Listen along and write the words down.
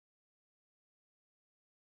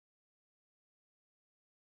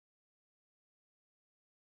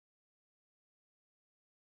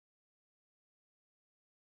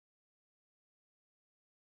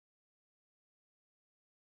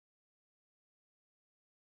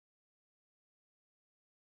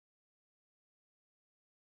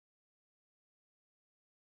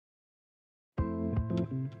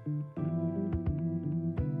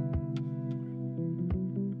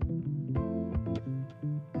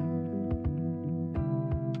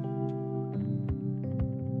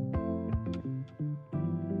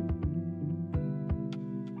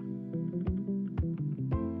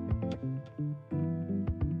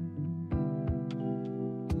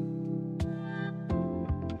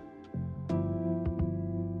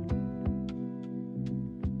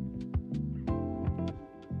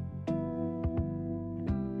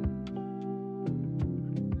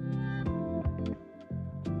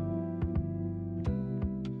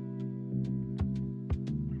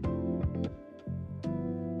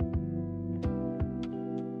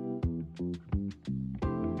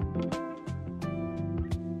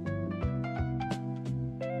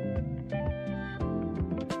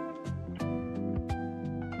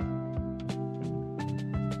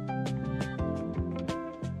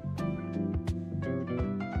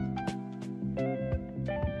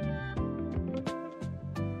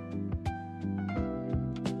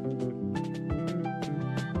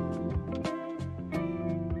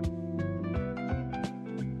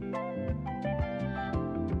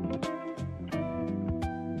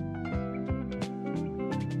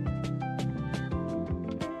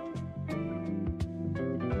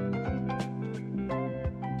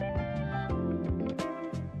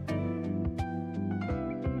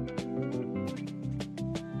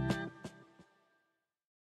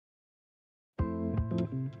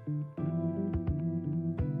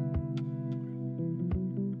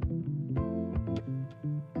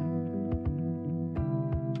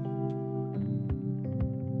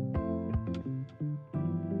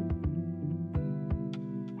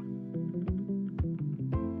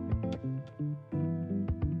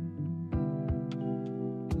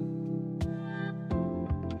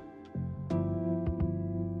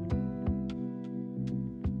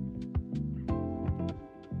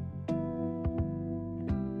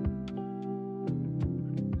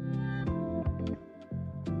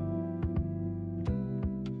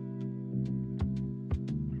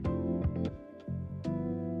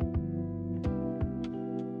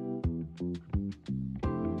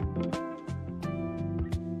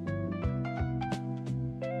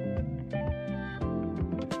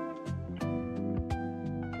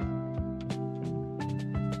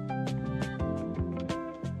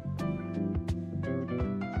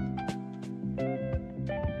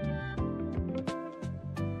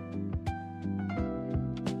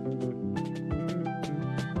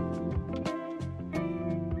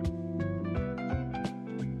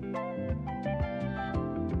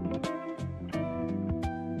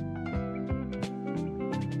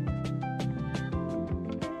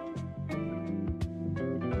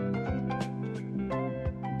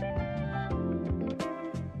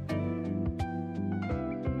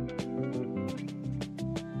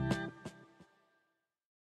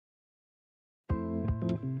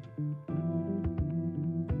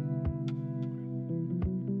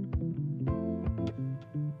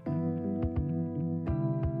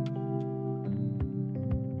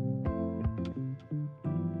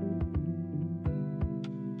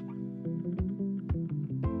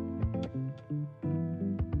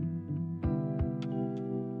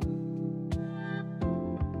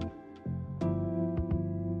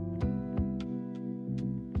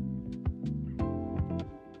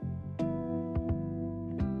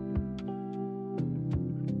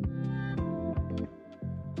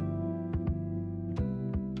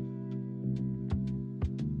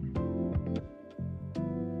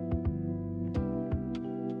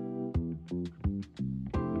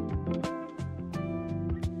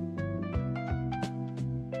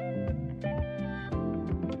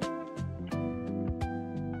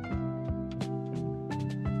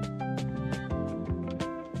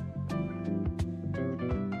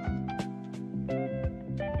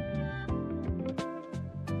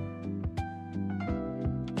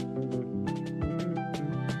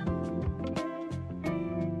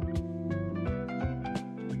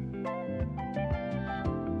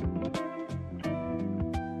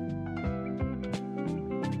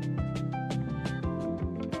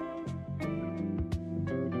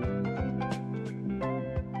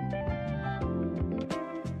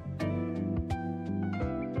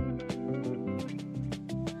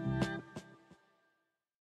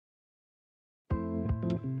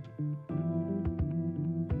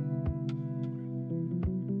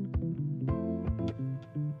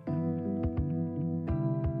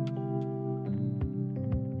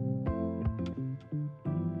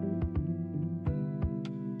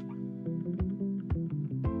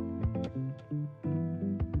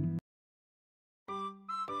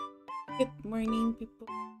Good morning, people.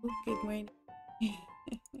 Good morning.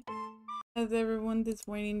 How's everyone this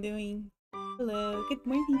morning doing? Hello, good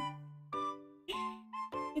morning.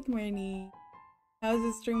 Good morning. How's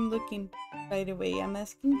the stream looking? By the way, I'm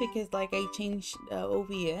asking because like I changed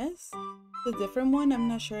OBS to a different one. I'm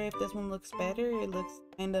not sure if this one looks better. It looks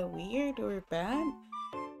kind of weird or bad.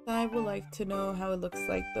 So I would like to know how it looks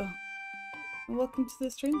like though. And welcome to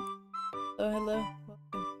the stream. Oh, hello.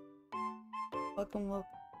 Welcome. Welcome.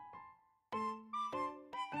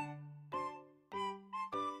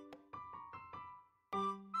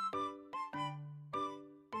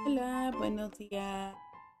 Hola, buenos días.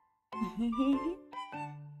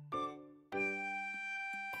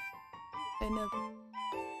 Buenos.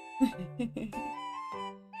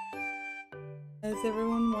 How's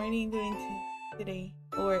everyone morning doing today?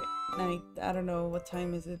 Or night? I don't know what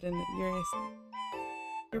time is it in your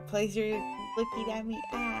place. You're looking at me.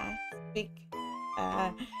 Speak.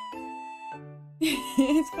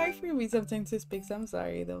 It's hard for me sometimes to speak, so I'm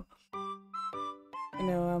sorry though. I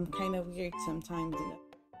know I'm kind of weird sometimes.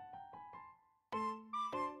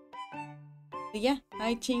 But yeah,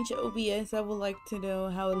 I changed OBS. I would like to know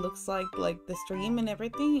how it looks like the stream and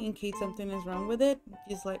everything. In case something is wrong with it,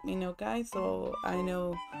 just let me know, guys, so I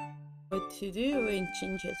know what to do and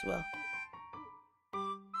change as well.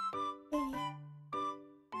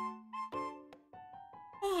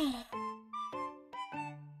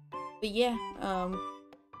 But yeah,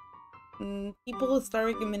 people start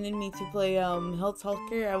recommending me to play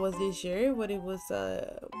Helltaker. I wasn't sure what it was.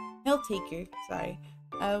 Helltaker, sorry.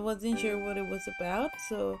 I wasn't sure what it was about,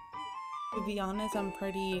 so to be honest, I'm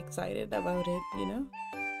pretty excited about it, you know?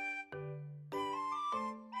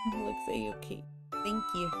 It looks okay. Thank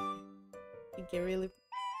you. Thank you, really.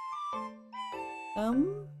 I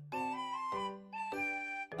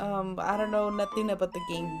don't know nothing about the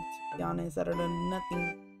game, to be honest. I don't know nothing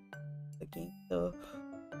about the game, so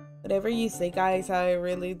whatever you say, guys, I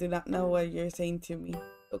really do not know what you're saying to me,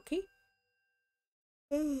 okay?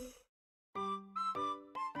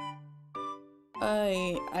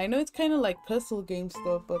 I know it's kind of like puzzle game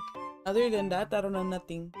stuff, but other than that, I don't know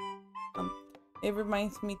nothing. It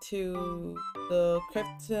reminds me to the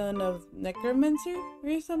Krypton of Necromancer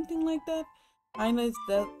or something like that. I know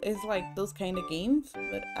it's like those kind of games,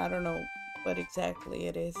 but I don't know what exactly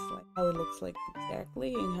it is, like how it looks like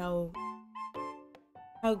exactly, and how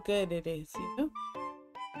good it is, you know?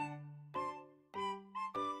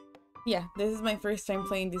 Yeah, this is my first time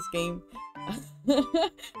playing this game.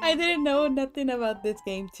 I didn't know nothing about this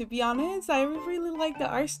game. To be honest, I really like the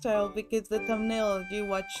art style because the thumbnail you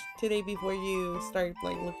watched today before you start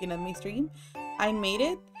like looking at my stream, I made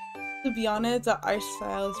it. To be honest, the art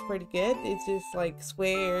style is pretty good. It's just like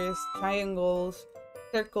squares, triangles,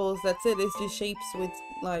 circles, that's it. It's just shapes with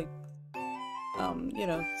like, you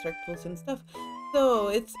know, circles and stuff. So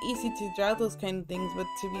it's easy to draw those kind of things, but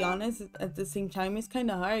to be honest, at the same time, it's kind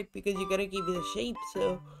of hard because you gotta give it a shape,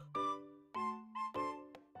 so...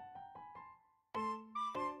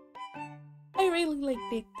 I really liked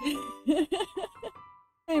it.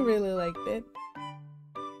 I really liked it.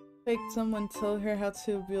 Like someone told her how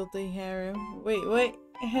to build a harem. Wait, what?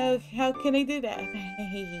 How can I do that?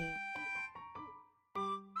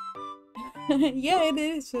 Yeah, it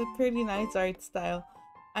is a pretty nice art style.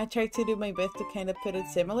 I tried to do my best to kind of put it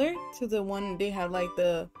similar to the one they have, like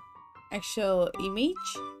the actual image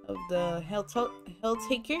of the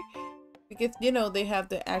Helltaker, because you know they have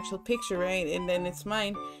the actual picture, right, and then it's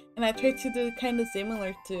mine, and I tried to do kind of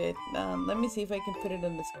similar to it. Let me see if I can put it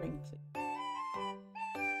on the screen too.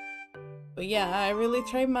 But yeah, I really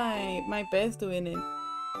tried my best doing it,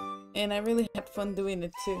 and I really had fun doing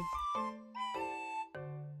it too.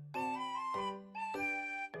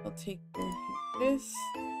 I'll take this.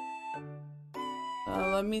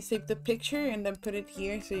 Let me save the picture and then put it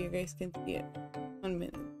here so you guys can see it. 1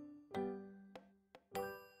 minute.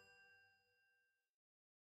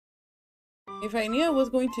 If I knew I was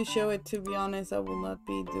going to show it, to be honest, I will not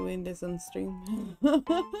be doing this on stream.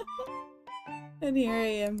 And here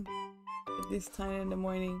I am at this time in the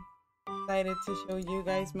morning, excited to show you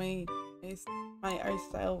guys my art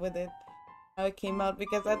style with it, how it came out,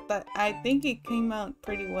 because I think it came out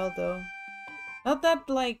pretty well though. Not that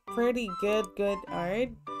like pretty good art,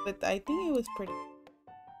 but I think it was pretty.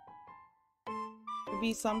 It'd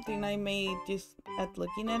be something I made just at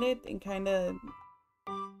looking at it and kind of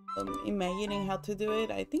imagining how to do it.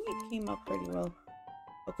 I think it came out pretty well.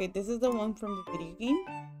 Okay, this is the one from the video game.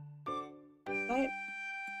 Right?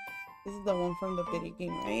 This is the one from the video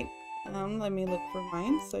game, right? Let me look for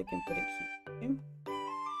mine so I can put it here.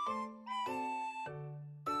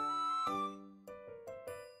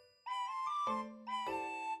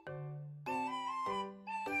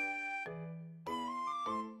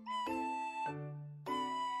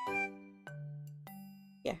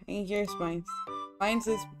 Yeah, and here's mine. Mine's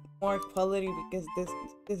is more quality because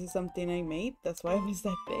this is something I made. That's why it was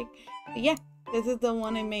that big. But yeah, this is the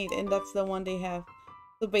one I made, and that's the one they have.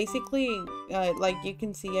 So basically, like you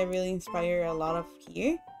can see, I really inspire a lot of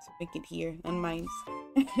here to make it here on mine's.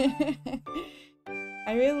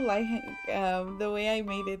 I really like the way I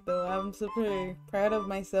made it though. I'm super proud of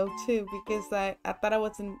myself too because I thought I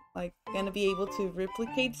wasn't like gonna be able to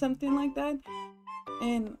replicate something like that,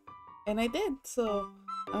 and I did. So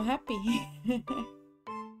I'm happy.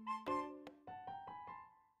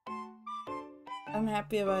 I'm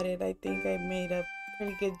happy about it. I think I made a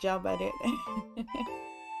pretty good job at it.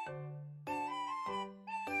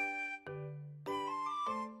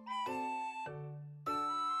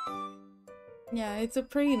 Yeah, it's a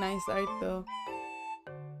pretty nice art though.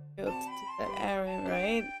 Go to that Aaron,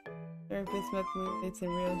 right? Therapist Smith move, it's a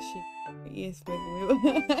real shit. Yes, Smith move.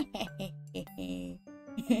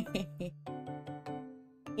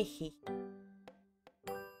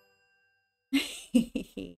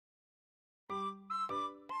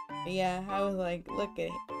 Yeah, I was like, look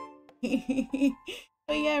at it.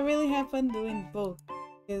 But yeah, I really have fun doing both.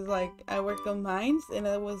 Because like I work on mines and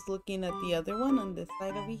I was looking at the other one on this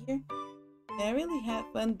side over here. And I really had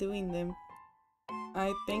fun doing them.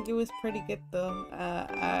 I think it was pretty good though.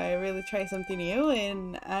 I really tried something new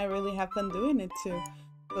and I really have fun doing it too.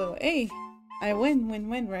 So hey, I win,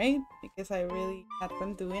 right? Because I really had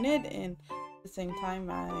fun doing it and at the same time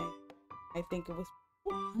I think it was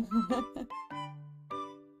cool.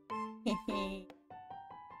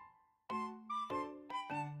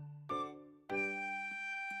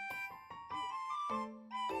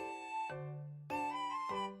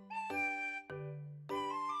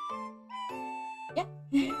 Yeah.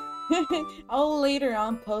 I'll later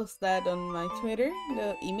on post that on my Twitter,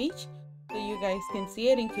 the image, so you guys can see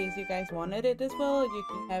it in case you guys wanted it as well. You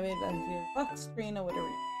can have it as your lock screen or whatever.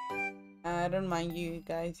 I don't mind you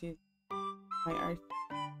guys use my art.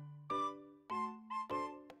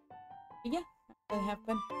 But yeah, I'll have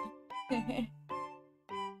fun.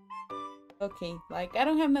 Okay, like I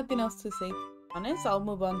don't have nothing else to say. To be honest, I'll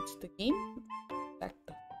move on to the game. Back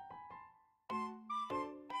to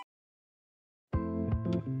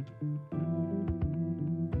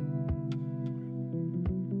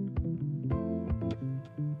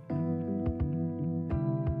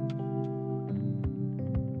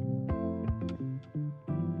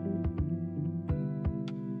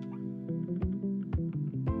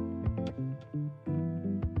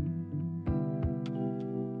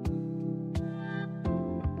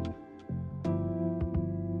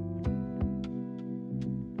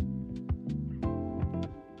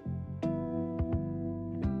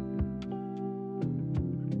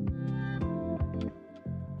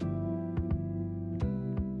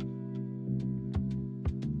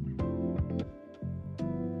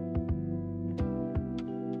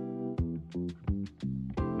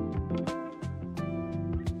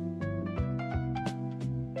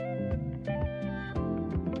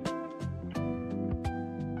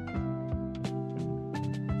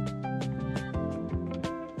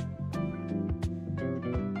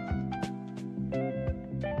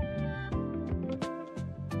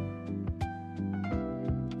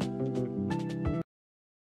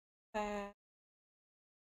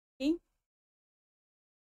game.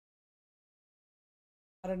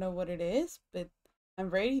 I don't know what it is, but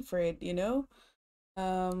I'm ready for it, you know?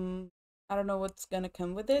 Um, I don't know what's gonna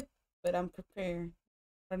come with it, but I'm prepared.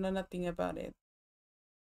 I don't know nothing about it.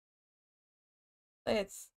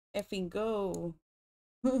 Let's effing go.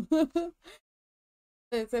 Let's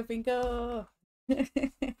effing go.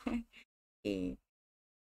 Okay.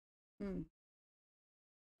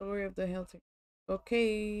 Story of the Helltaker.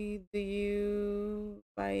 Okay, do you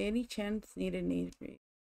by any chance need a need read?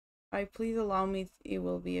 I please allow me, it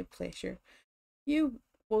will be a pleasure. You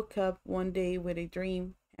woke up one day with a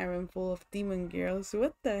dream harem full of demon girls.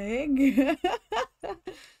 What the heck?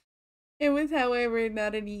 It was, however,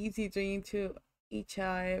 not an easy dream to each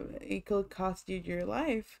eye. It could cost you your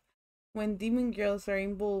life. When demon girls are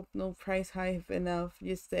involved, no price high enough,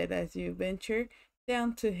 you said as you venture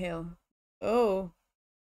down to hell. Oh,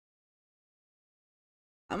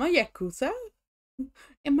 I'm a Yakuza?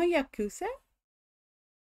 Am I Yakuza?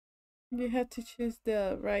 You had to choose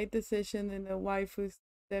the right decision and the wife who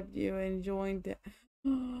stepped you and joined the...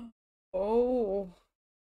 Oh.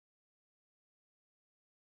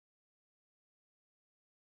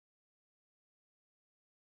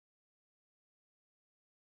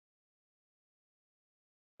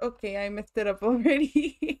 Okay, I messed it up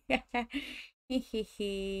already. I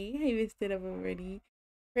messed it up already.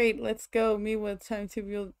 Great, let's go. Miwa, time to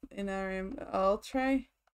build an RM. I'll try.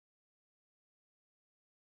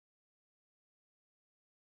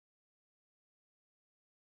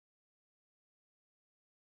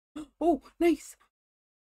 Oh, nice.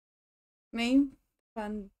 Name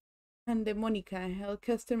Pandemonica. Help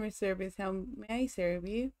customer service. How may I serve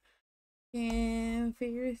you? Can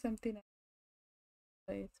figure something out.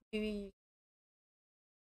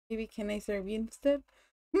 Maybe can I serve you instead?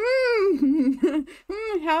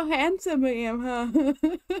 How handsome I am, huh?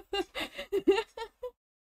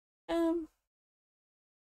 um,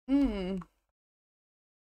 I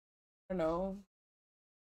don't know.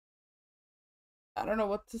 I don't know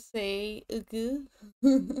what to say.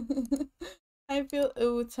 I feel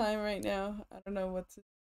ooh time right now. I don't know what to,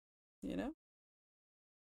 you know?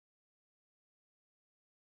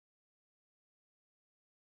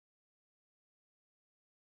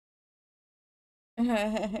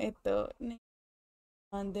 ね、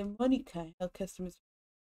で、モニカ、Help customers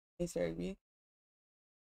may serve you.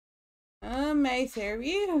 May serve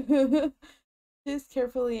you? Just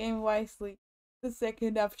carefully and wisely. The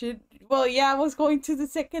second option. Well, yeah, I was going to the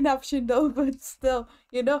second option though, but still,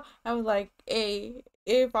 I was like, hey,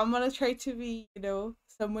 if I'm gonna try to be,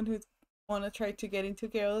 someone who's wanna try to get into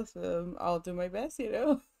girls, I'll do my best.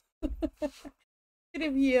 If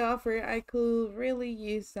you offer, I could really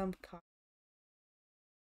use some coffee.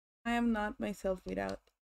 I am not myself without.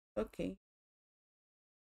 Okay.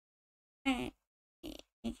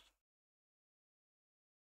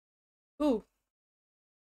 Ooh,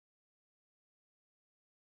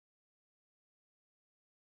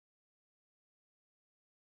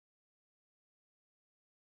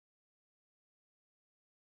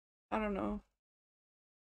 I don't know.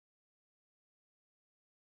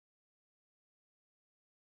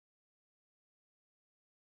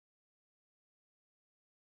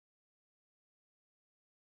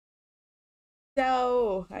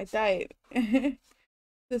 No, I died.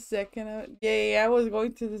 The second, yeah, I was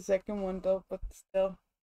going to the second one though, but still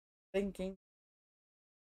thinking.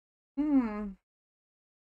 Hmm.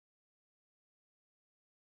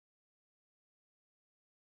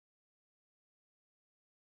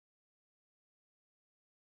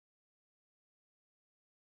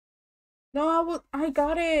 No, I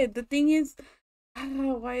got it. The thing is, I don't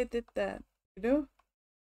know why I did that. You know?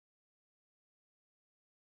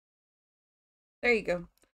 There you go.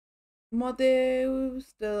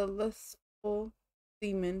 Models, the lustful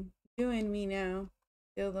demon. You and me now.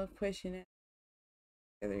 Still don't question it.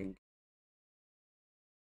 They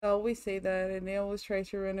always say that, and they always try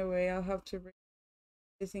to run away. I'll have to bring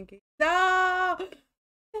this in case. No!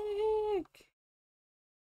 Heck.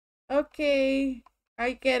 Okay,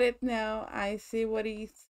 I get it now. I see what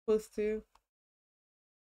he's supposed to.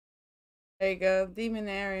 There you go, Demon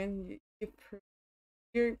Aaron.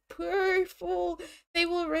 You're powerful. They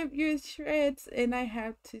will rip you to shreds, and I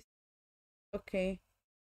have to. Okay.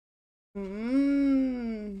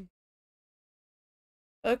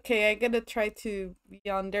 Okay, I gotta try to be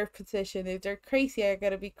on their position. If they're crazy, I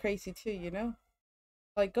gotta be crazy too.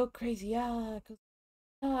 Like, go crazy,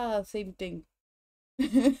 same thing.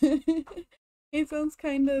 It sounds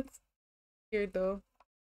kind of weird though.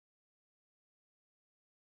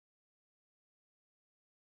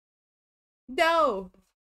 No!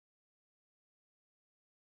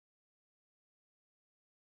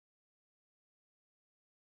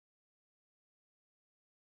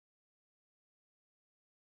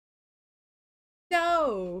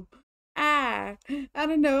 No! I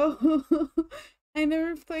don't know. I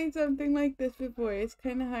never played something like this before. It's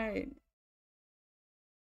kind of hard.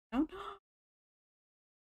 No?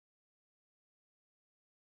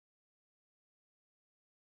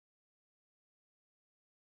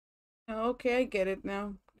 Oh, okay, I get it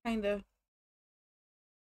now. Kinda.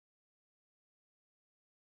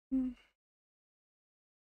 Mm.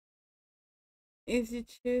 If you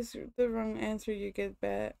choose the wrong answer, you get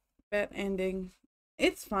bad ending.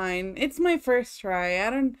 It's fine. It's my first try.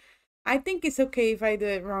 I think it's okay if I do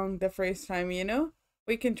it wrong the first time.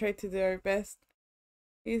 We can try to do our best.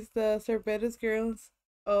 Is the Cerberus girls.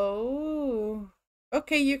 Oh.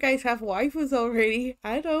 Okay, you guys have waifus already.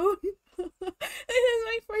 I don't. This is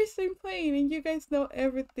my first time playing and you guys know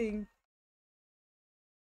everything.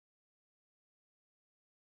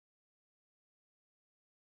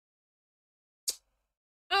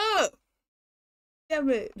 Oh! Damn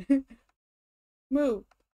it. Move.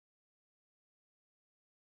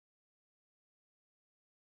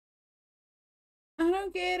 I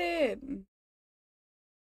don't get it.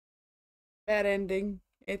 Bad ending.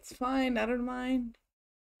 It's fine. I don't mind.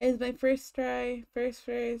 It's my first try. First.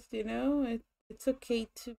 It's okay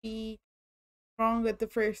to be wrong at the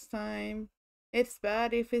first time. It's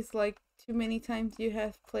bad if it's like too many times you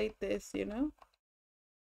have played this.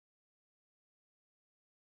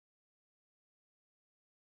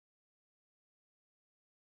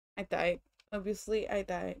 I died. Obviously, I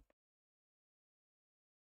died.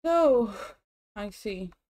 So, I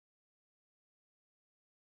see.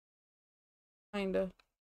 Kinda.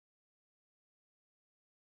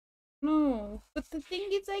 No, but the thing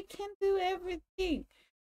is, I can't do everything.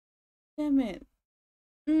 Damn it.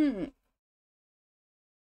 Mm.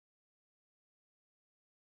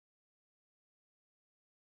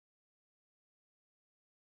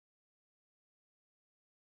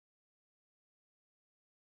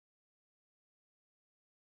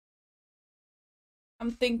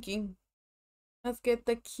 I'm thinking. Let's get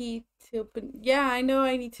the key to open. Yeah, I know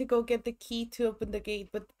I need to go get the key to open the gate,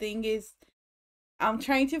 but the thing is, I'm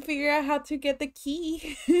trying to figure out how to get the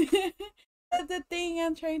key. That's the thing.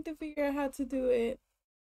 I'm trying to figure out how to do it.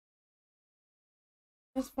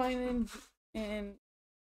 That's fine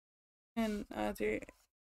and other.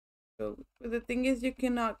 So but the thing is, you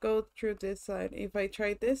cannot go through this side. If I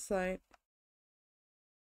try this side,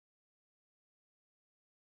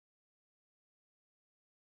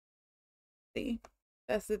 see,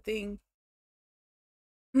 that's the thing.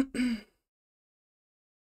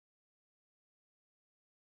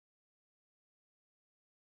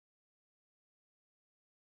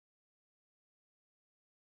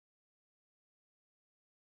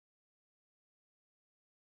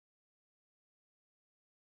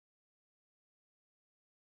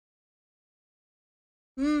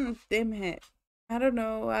 Damn it. I don't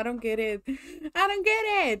know. I don't get it. I don't get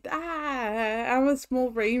it. I'm a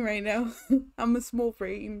small brain right now. I'm a small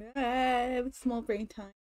brain. Small brain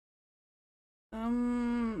time.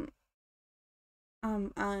 Um,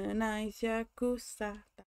 Anaisha Kusata.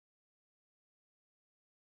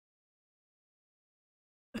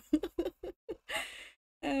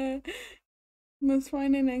 Must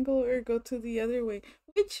find an angle or go to the other way.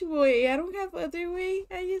 Which way? I don't have other way.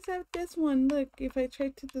 I just have this one. Look, if I try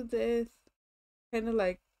to do this, kind of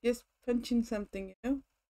like just punching something, you know?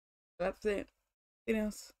 That's it.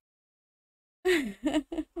 You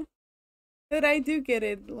know. But I do get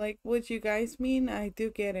it. Like what you guys mean, I do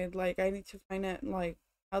get it. Like I need to find out like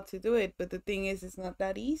how to do it. But the thing is, it's not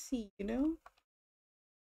that easy, you know?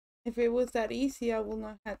 If it was that easy, I will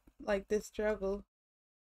not have like this struggle.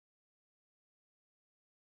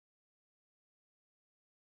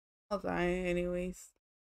 I'll die anyways.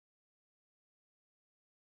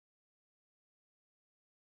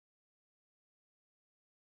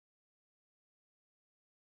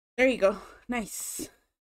 There you go. Nice.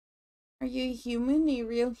 Are you a human? A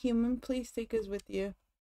real human? Please take us with you.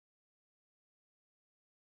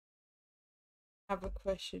 I have a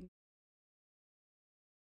question.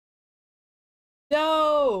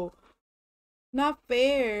 No! Not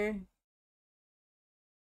fair.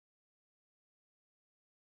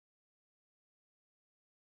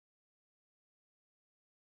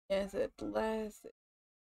 Yes, at last.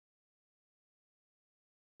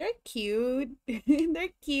 They're cute. They're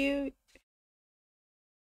cute.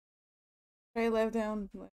 Try left down.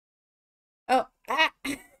 Oh, ah!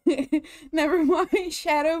 Never mind.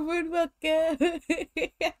 Shadow Moon, welcome.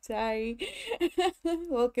 Sorry.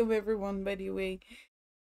 Welcome everyone, by the way.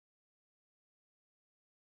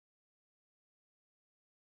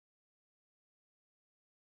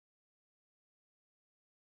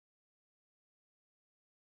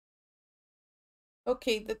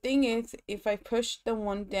 Okay, the thing is, if I push the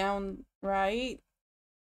one down right,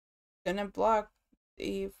 gonna block.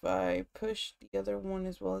 If I push the other one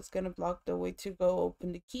as well, it's gonna block the way to go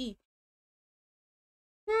open the key.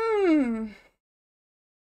 Hmm.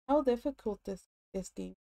 How difficult this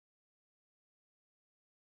game?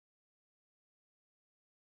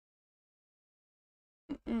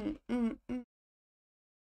 Mm, mm, mm.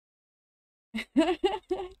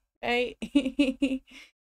 Right.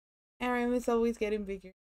 Aaron is always getting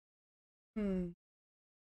bigger. Hmm.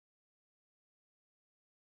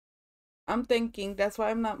 I'm thinking that's why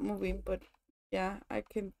I'm not moving, but yeah, I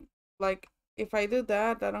can like if I do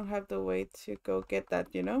that, I don't have the way to go get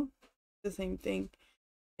that, you know? The same thing.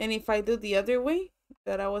 And if I do the other way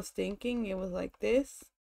that I was thinking, it was like this.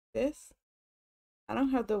 I don't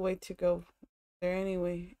have the way to go there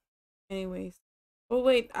anyway. Anyways. Oh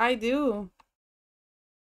wait, I do.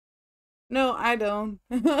 No, I don't.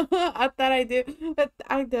 I thought I do, but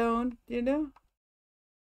I don't, you know?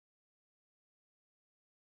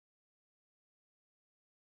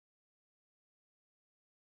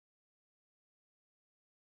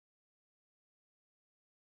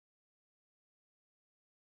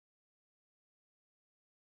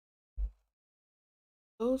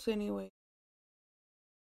 Those anyway.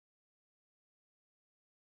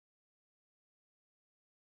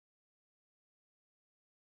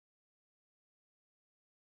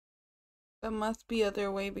 That must be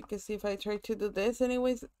other way because if I try to do this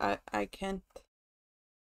anyways, I can't.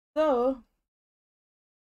 So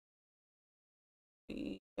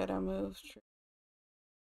we gotta move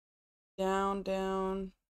down,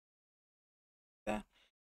 down. Yeah.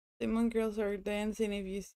 Demon girls are dancing if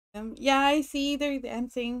you see them. Yeah, I see they're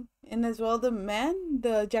dancing. And as well the man,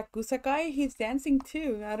 the Yakuza guy, he's dancing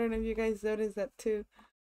too. I don't know if you guys noticed that too.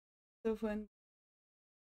 So fun.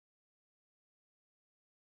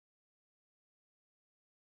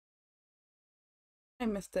 I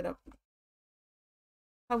messed it up.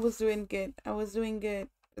 I was doing good. I was doing good.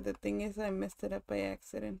 But the thing is I messed it up by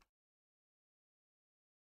accident.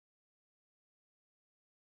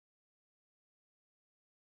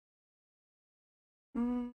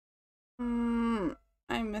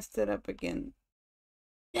 I messed it up again.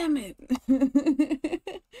 Damn it.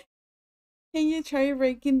 Can you try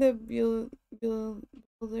ranking the builder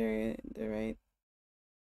the right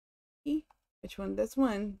key? Which one? This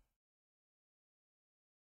one.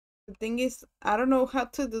 The thing is, I don't know how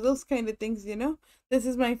to do those kind of things, you know? This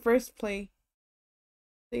is my first play.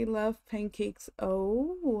 They love pancakes.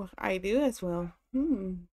 Oh, I do as well.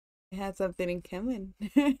 It has something in common.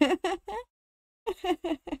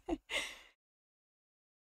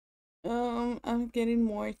 I'm getting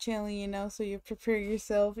more challenging now, so you prepare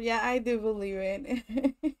yourself. Yeah, I do believe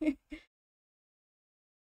it.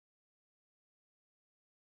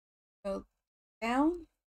 Go down,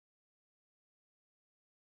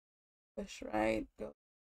 push right, go.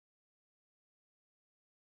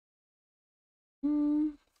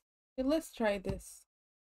 Okay, let's try this.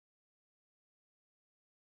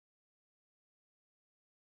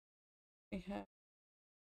 We have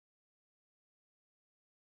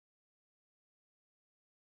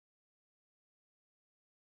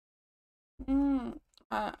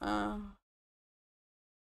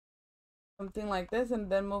something like this and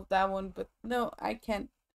then move that one, but no, I can't.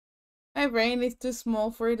 My brain is too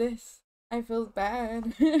small for this. I feel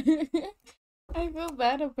bad. I feel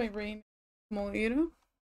bad of my brain small, you know?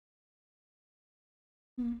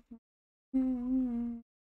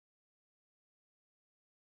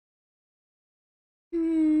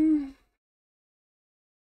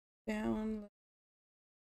 Down.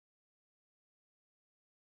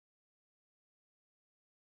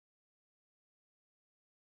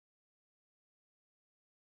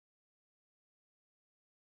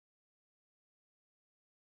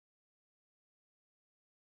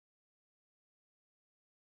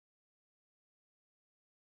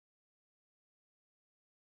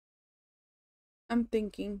 I'm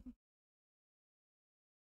thinking.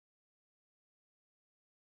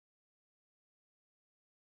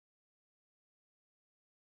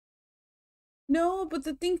 No, but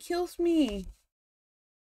the thing kills me.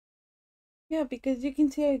 Yeah, because you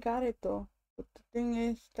can see I got it though. But the thing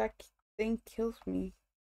is, that thing kills me.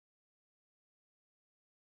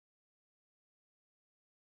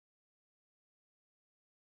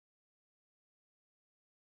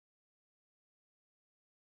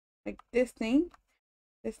 Like this thing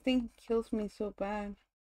kills me so bad.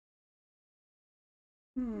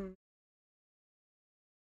 And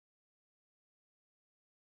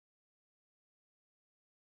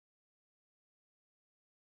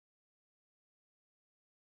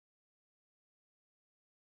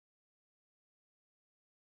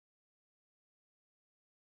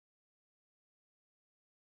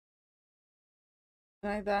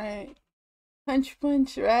I die. Punch,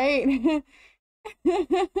 punch, right?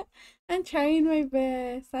 I'm trying my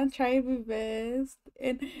best. I'm trying my best.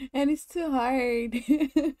 And it's too hard.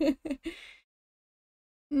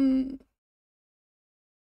 mm.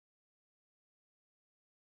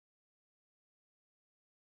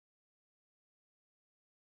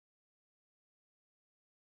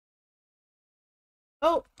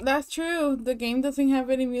 Oh, that's true. The game doesn't have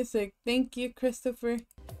any music. Thank you, Christopher.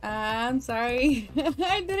 I'm sorry.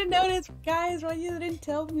 I didn't notice, guys. Why you didn't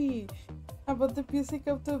tell me about the music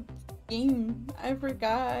of the game? I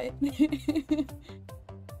forgot.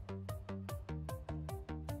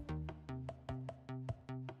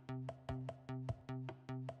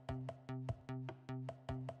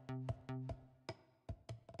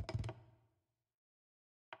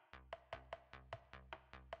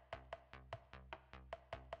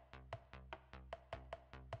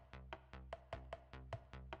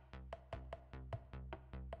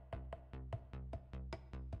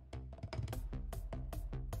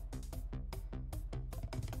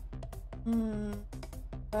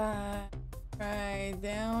 Right,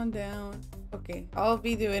 down, down. Okay, I'll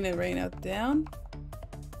be doing it right now. Down.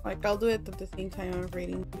 Like, I'll do it at the same time I'm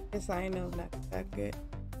reading because I know that good.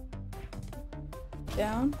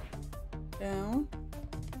 Down, down,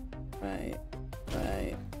 right,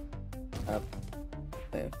 right, up,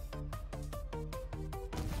 left.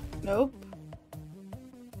 Nope.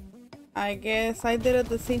 I guess I did at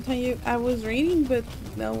the same time I was reading, but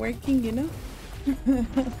not working, you know?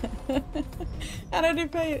 I don't know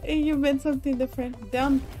if you meant something different.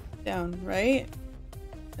 Down, down, right?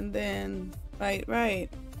 And then right, right.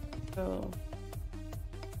 So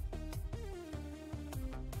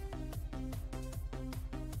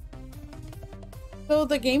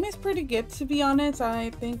the game is pretty good, to be honest. I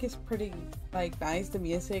think it's pretty like nice, the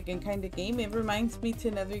music and kind of game. It reminds me to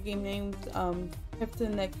another game named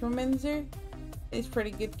Captain Necromancer. It's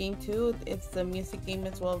pretty good game too. It's the music game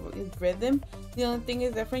as well with rhythm. The only thing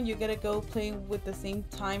is different, you gotta go play with the same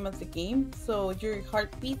time as the game. So your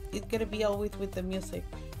heartbeat is gonna be always with the music.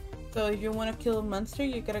 So if you want to kill a monster,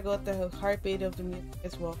 you gotta go at the heartbeat of the music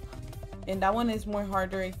as well. And that one is more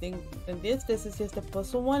harder, I think, than this. This is just a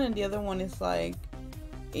puzzle one, and the other one is like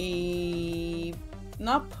a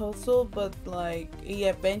not puzzle, but like a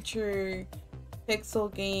adventure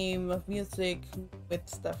pixel game of music with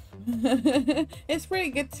stuff. It's pretty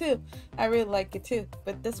good too. I really like it too.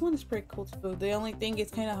 But this one is pretty cool too. The only thing is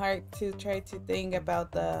kind of hard to try to think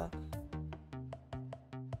about the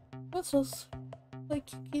puzzles,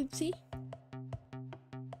 like you can see.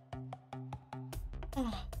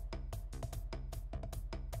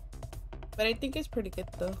 But I think it's pretty good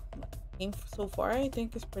though. Game so far, I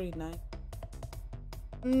think it's pretty nice.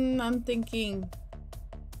 I'm thinking.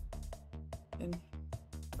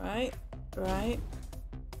 Right, right.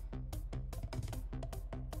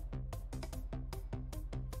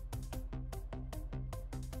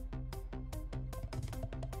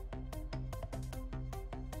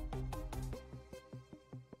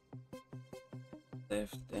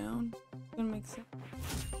 Left, down. That makes sense.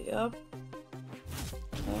 Up.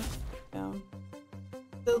 Left, down.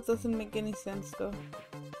 Still doesn't make any sense though.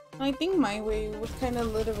 I think my way was kind of a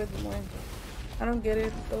little bit more. I don't get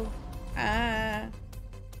it though. Ah.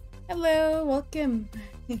 Hello, welcome.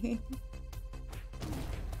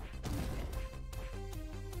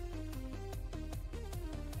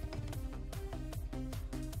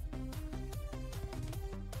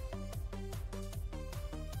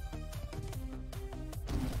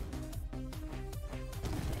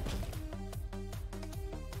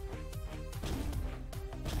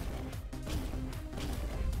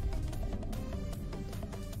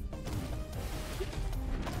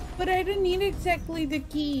 But I don't need exactly the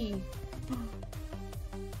key.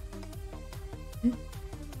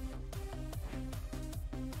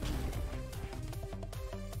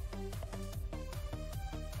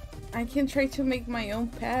 I can try to make my own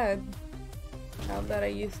pad. Now that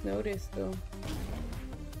I just noticed though.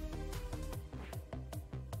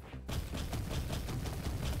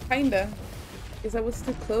 Kinda. Because I was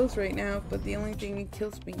too close right now, but the only thing it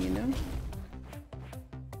kills me, you know?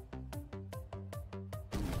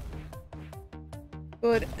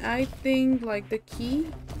 But I think like the key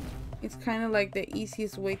is kind of like the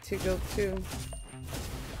easiest way to go too.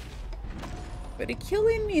 But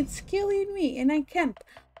it's killing me, and I can't.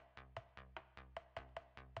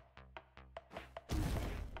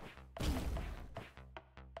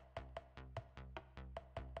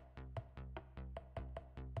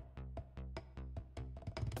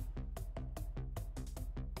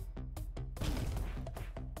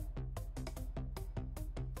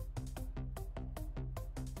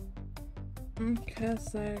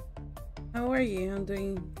 Kazakh, how are you? I'm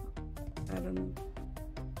doing, I don't know.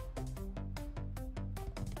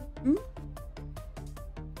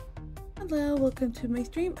 Hello, welcome to my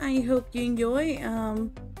stream. I hope you enjoy.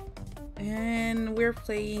 And we're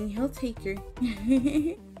playing Helltaker.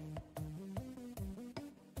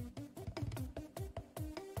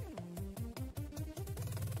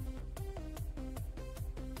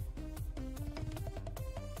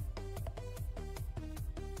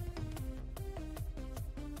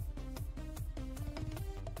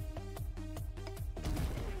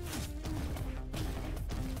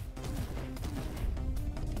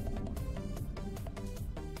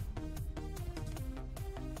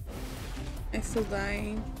 Still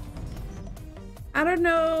dying. I don't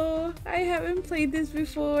know. I haven't played this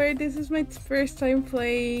before. This is my first time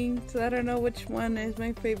playing, so I don't know which one is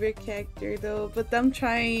my favorite character though, but I'm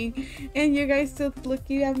trying. And you guys still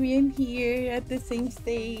looking at me in here at the same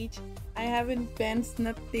stage. I haven't advanced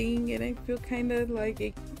nothing, and I feel kind of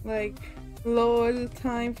like low the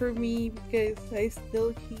time for me because I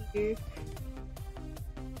still here.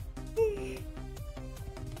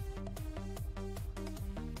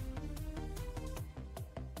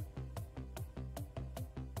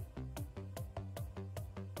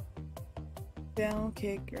 Down,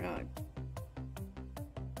 kick, rock.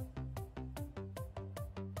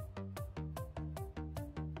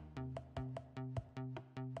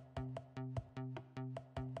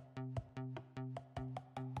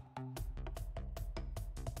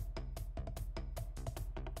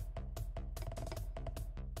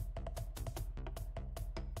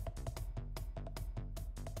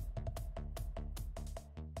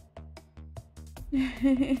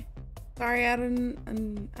 Sorry, I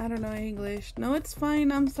don't know English. No, it's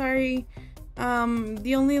fine. I'm sorry.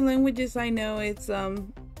 The only languages I know is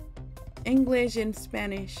English and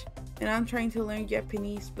Spanish, and I'm trying to learn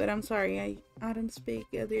Japanese. But I'm sorry, I don't speak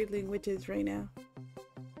other languages right now.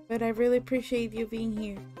 But I really appreciate you being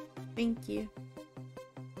here. Thank you.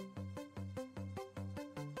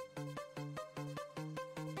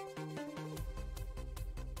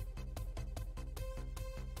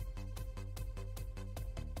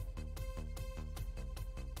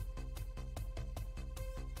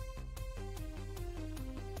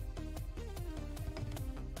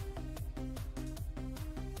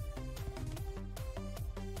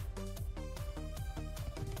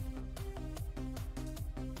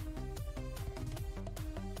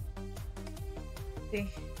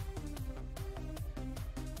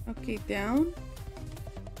 Okay, down.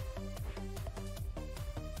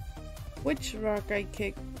 Which rock I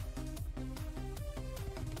kick?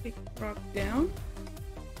 Kick rock down.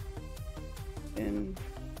 And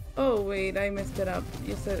oh wait, I messed it up.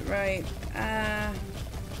 You said right.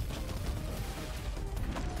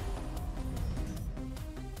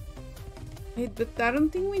 Wait, but I don't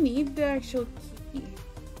think we need the actual key.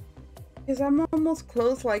 Because I'm almost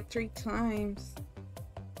close like 3 times.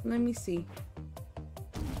 Let me see.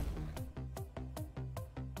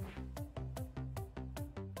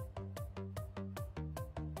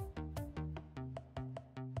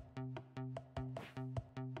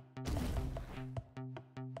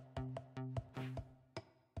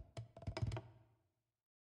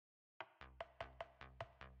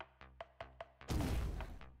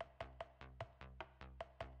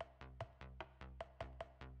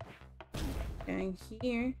 And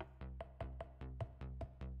here.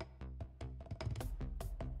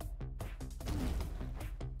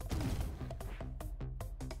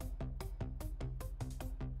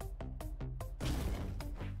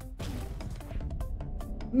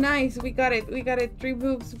 Nice, we got it. We got it. 3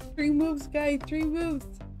 moves. 3 moves, guys. 3 moves.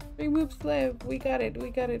 3 moves left. We got it. We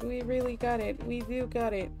got it. We really got it. We do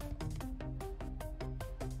got it.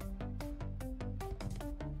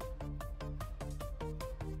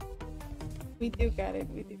 We do got it.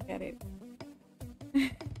 We do got it.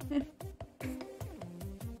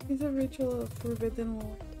 It's a ritual of forbidden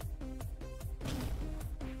lore.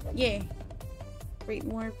 Yeah. Great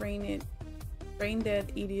more brain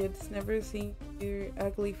dead idiots. Never seen your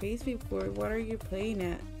ugly face before. What are you playing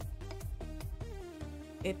at?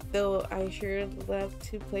 It though I sure love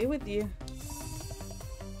to play with you.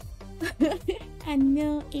 I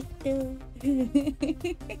know it though.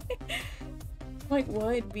 Like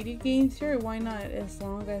what? Video games? Sure, why not? As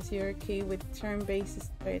long as you're okay with turn-based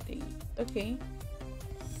strategy. Okay.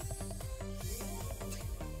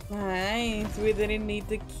 Nice. We didn't need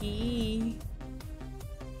the key.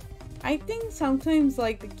 I think sometimes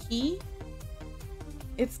like the key,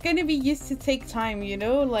 it's gonna be used to take time, you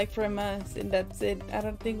know, like from us, and that's it. I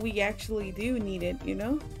don't think we actually do need it, you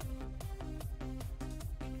know?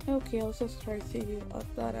 Okay, I'll subscribe to you. I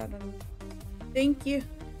thought I don't know. Thank you.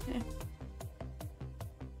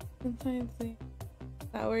 Sometimes the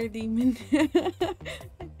sour demon.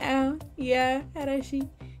 Oh, yeah, Harashi.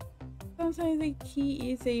 Sometimes the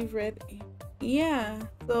key is a red. Yeah,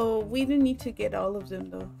 so we don't need to get all of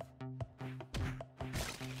them though.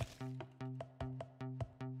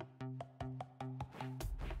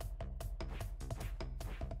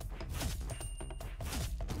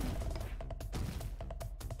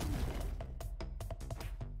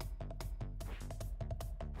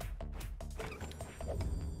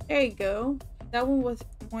 There you go. That one was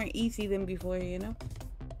more easy than before, you know?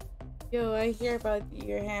 Yo, I hear about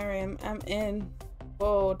your harem. I'm in.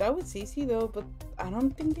 Whoa, that was easy though, but I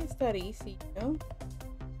don't think it's that easy, you know?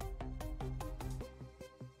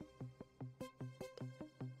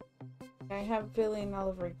 I have a feeling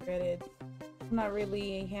I'll regret it. I'm not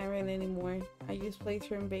really a harem anymore. I just play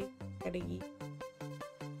turn-based strategy.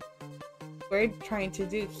 We're trying to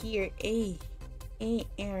do here a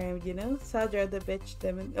harem, you know? Sadra the bitch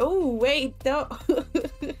demon. Oh wait, no.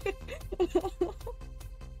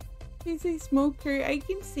 He's a smoker. I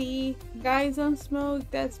can see. Guys, don't smoke.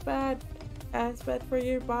 That's bad. That's bad for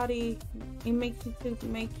your body. It makes you to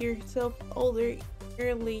make yourself older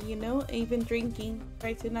early, you know? Even drinking.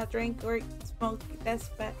 Try to not drink or smoke. That's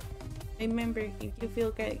bad. Remember, if you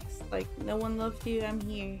feel guys like no one loves you, I'm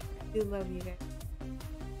here. I do love you guys.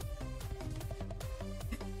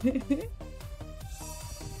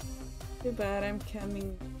 Too bad, I'm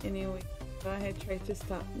coming anyway. Go ahead, try to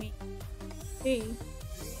stop me. Hey.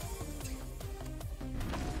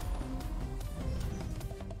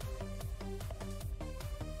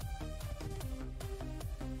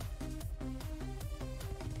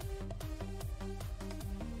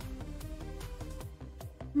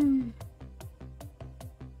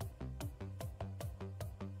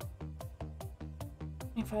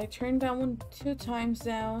 If I turn that one 2 times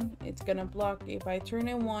down, it's gonna block. If I turn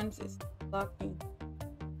it once, it's blocking.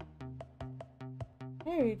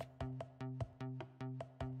 Weird.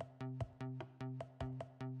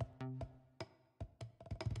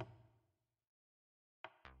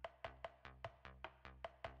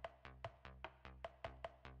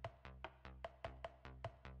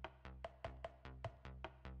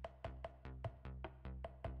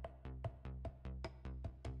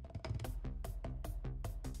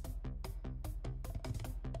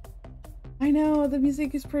 I know, the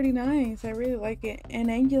music is pretty nice. I really like it. An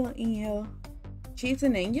angel. She's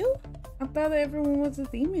an angel? I thought everyone was a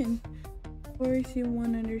demon. Of course you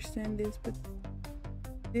won't understand this, but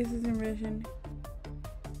this is in Russian.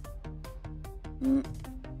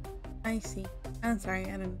 I see. I'm sorry,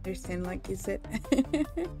 I don't understand like you said.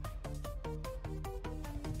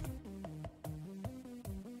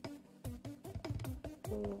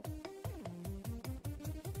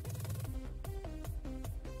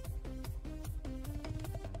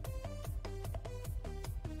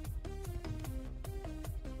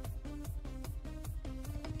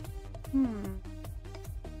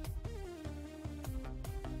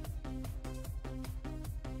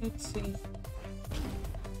 Let's see.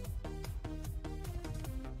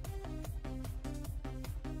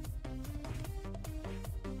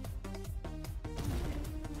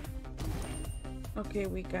 Okay,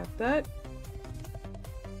 we got that.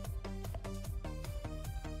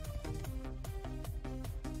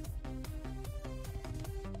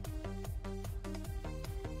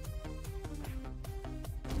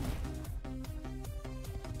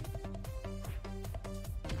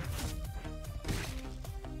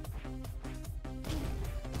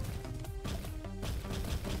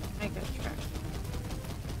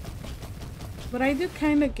 But I do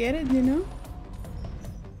kind of get it, you know?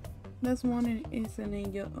 That's one is an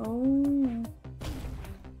angel. Oh.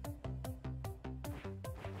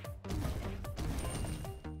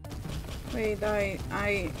 Wait, I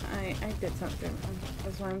did something.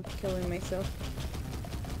 That's why I'm killing myself.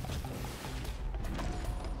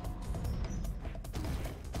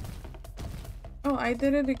 Oh, I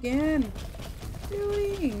did it again. What are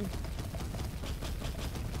you doing?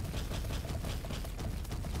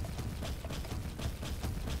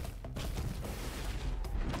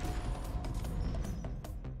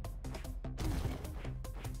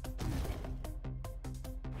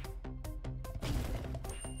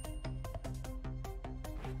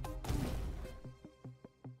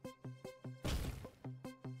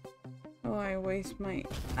 Oh, I waste my...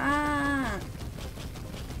 Ah!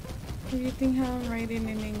 Do you think how I'm writing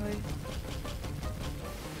in English?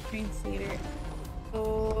 Translator.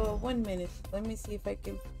 So, 1 minute. Let me see if I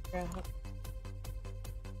can figure out how...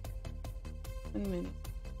 1 minute.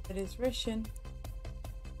 It is Russian.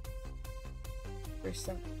 For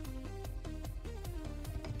some.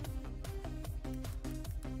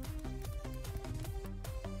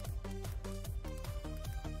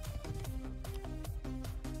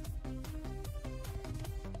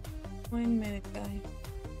 One minute, guys.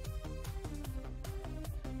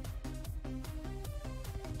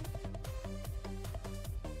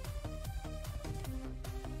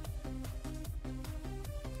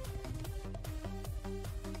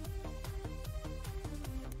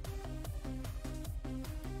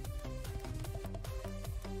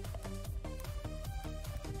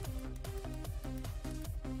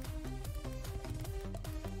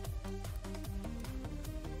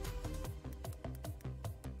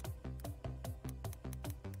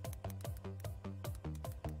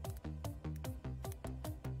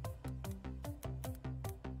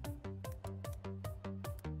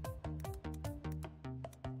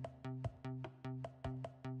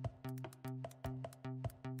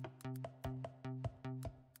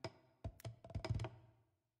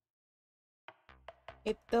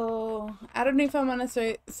 I don't know if I'm gonna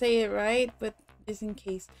say it right, but just in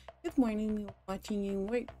case. Good morning, me watching you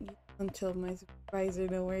work until my supervisor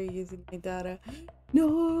know we're using my data.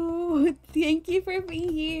 No, thank you for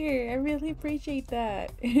being here. I really appreciate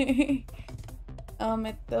that.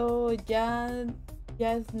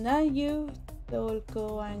 Ya znаю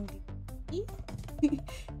только английский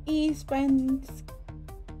и испанский.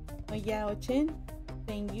 Я очень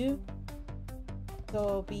ценю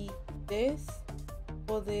be this.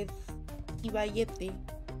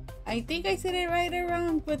 I think I said it right or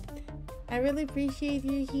wrong, but I really appreciate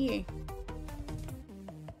you here.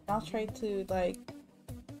 I'll try to like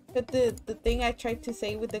put the thing I tried to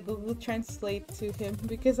say with the Google Translate to him,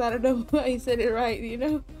 because I don't know if I said it right, you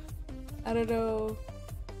know? I don't know.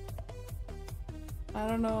 I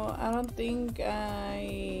don't know. I don't think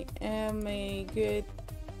I am a good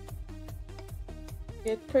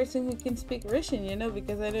person who can speak Russian, you know,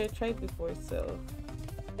 because I never tried before. So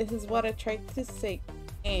this is what I tried to say,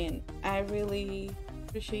 and I really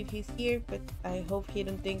appreciate he's here. But I hope he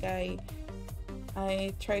don't think I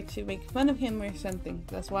tried to make fun of him or something.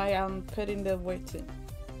 That's why I'm putting the words in.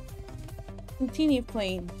 Continue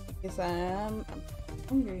playing because I'm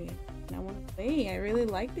hungry and I want to play. I really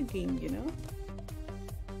like the game, you know.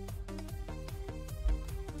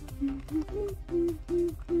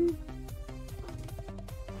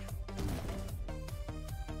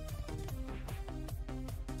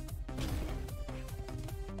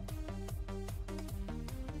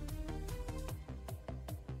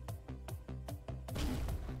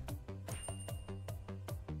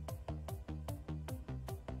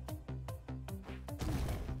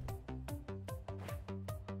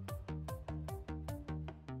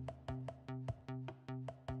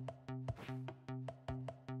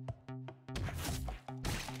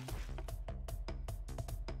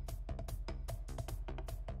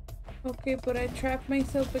 Okay, but I trapped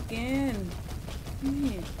myself again.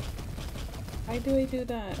 Man, why do I do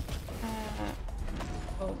that?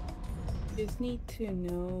 Oh, just need to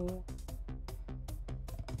know.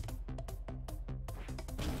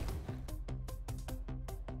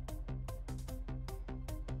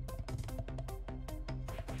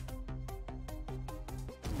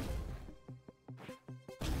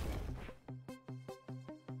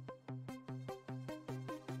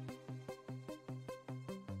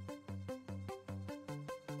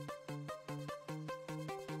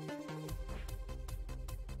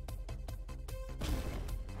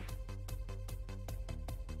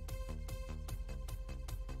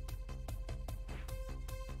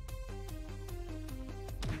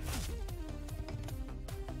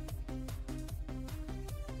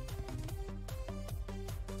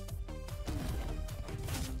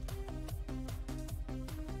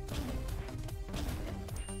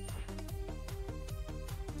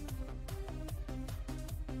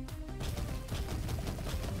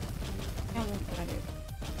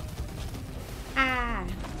 Ah!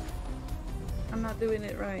 I'm not doing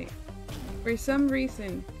it right. For some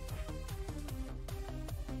reason.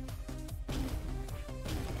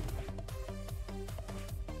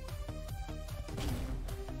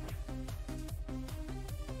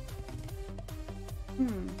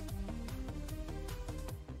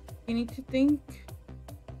 You need to think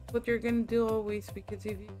what you're gonna do always, because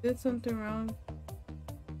if you did something wrong,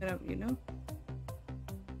 you know?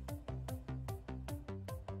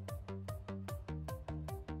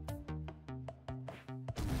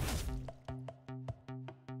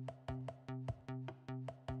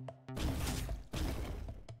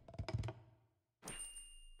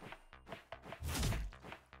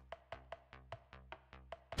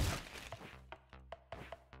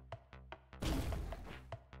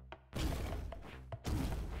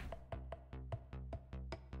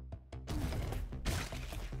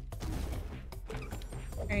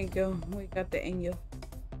 There you go, we got the angel.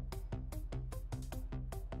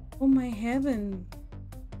 Oh my heaven.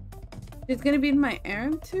 It's gonna be in my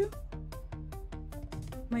arm too?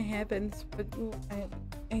 My heavens, but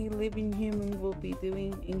a living human will be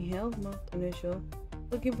doing in hell most unusual.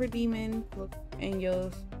 Looking for demons, look for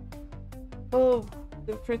angels. Oh,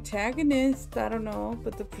 the protagonist, I don't know,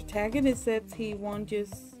 but the protagonist says he won't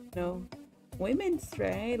just, you know, women's,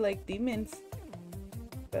 right? Like demons.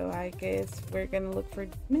 So I guess we're gonna look for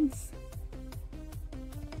demons.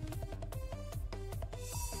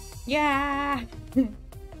 Yeah!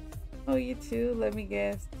 Oh, you too? Let me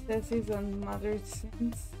guess. Says he's on Mother's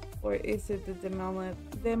Sins? Or is it the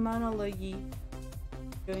demonology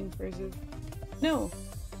doing versus? No!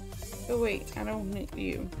 Oh wait, I don't need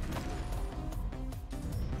you.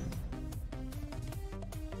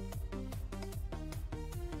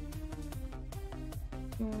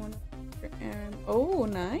 Oh,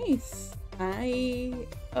 nice. Hi.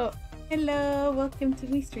 Oh, hello. Welcome to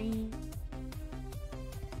my stream.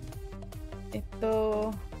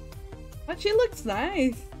 Oh, she looks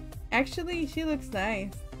nice. Actually, she looks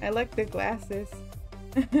nice. I like the glasses.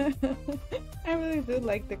 I really do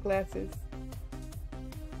like the glasses.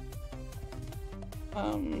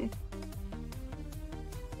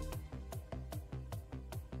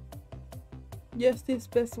 Justice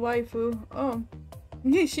best waifu. Oh.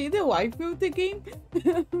 Is she the waifu of the game?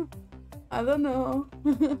 I don't know.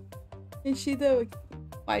 Is she the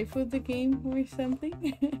waifu of the game or something?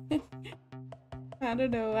 I don't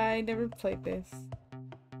know. I never played this.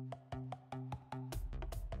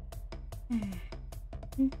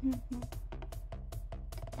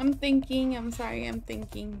 I'm thinking. I'm sorry. I'm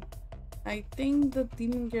thinking. I think the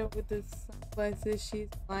demon girl with the sunglasses, she's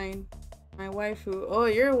mine. My waifu. Oh,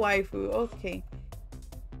 you're waifu. Okay.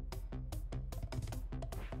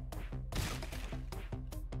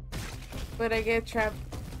 But I get trapped.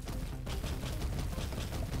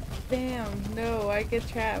 Damn, no, I get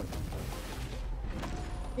trapped.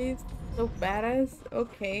 He's so badass.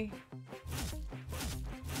 Okay.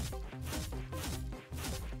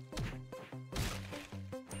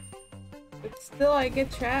 But still, I get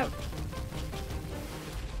trapped.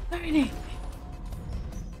 Darn it.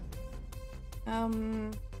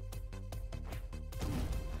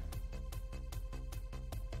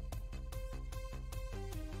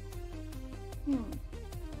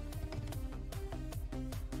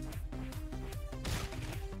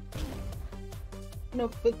 No,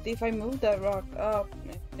 but if I move that rock up,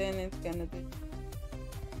 then it's gonna do.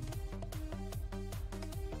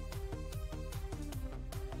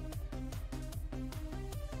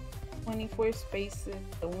 "24 spaces.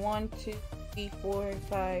 The 1, 2, 3, 4,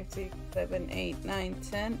 5, 6, 7, 8, 9,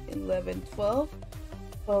 10, 11, 12.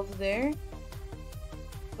 12 there.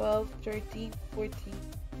 12, 13, 14.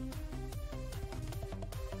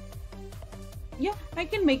 Yeah, I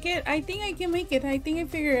can make it. I think I can make it. I think I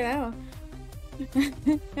figured it out.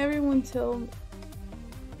 Everyone tell me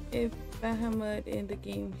if Bahamut in the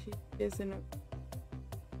game, she doesn't.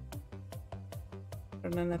 I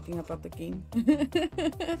don't know nothing about the game.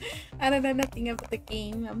 I don't know nothing about the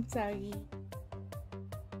game. I'm sorry.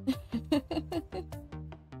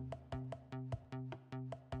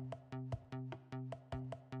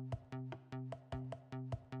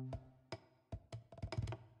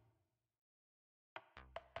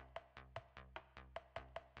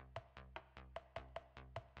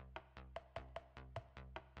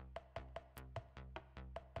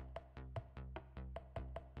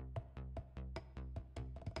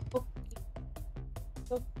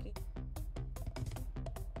 Okay.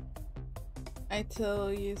 I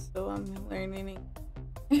tell you so. I'm learning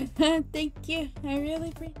it. Thank you. I really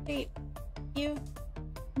appreciate you.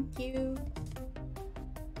 Thank you.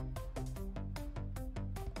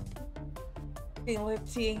 Okay,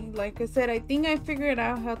 let's see. Like I said, I think I figured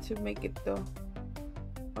out how to make it though.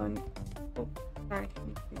 Oh, sorry.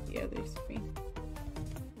 The other screen.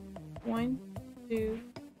 1, 2,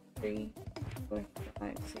 3, 4,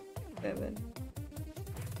 5, 6, 7,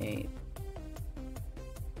 8.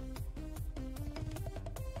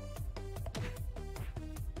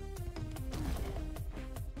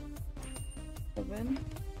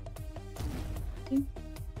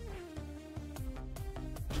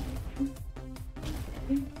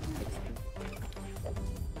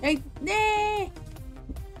 Right there.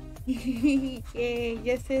 Yay,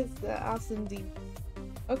 yes, it's the awesome demon.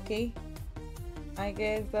 Okay, I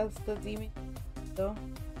guess that's the demon. So,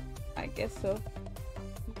 I guess so.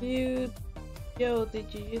 Dude, yo,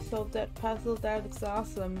 did you just solve that puzzle? That looks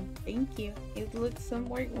awesome. Thank you. It looks some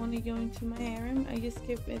work. Want to go into my harem? I just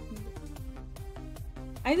skipped it.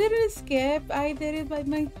 I didn't skip. I did it by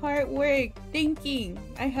my hard work. Thinking.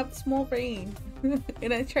 I have small brain.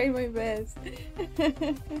 And I tried my best.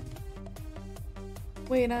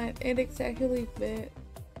 Wait, it exactly fit.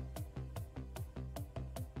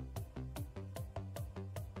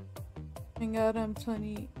 Hang out, I'm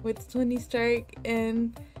 20 with Tony Stark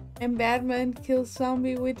and Batman kills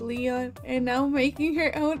zombie with Leon and now making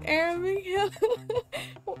her own army.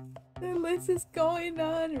 The list is going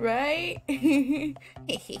on, right?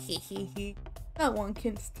 No one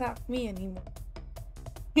can stop me anymore.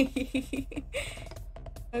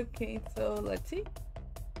 Okay, so let's see.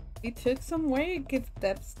 It took some work,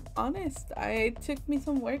 that's honest. It took me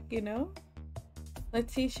some work, you know?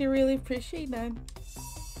 Let's see, she really appreciate that.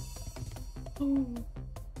 Oh.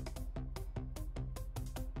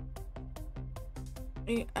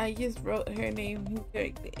 I just wrote her name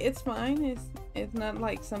correctly. It's fine. It's not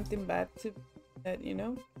like something bad to that, you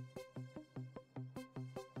know.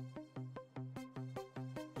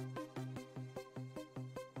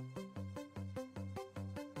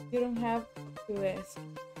 You don't have to ask.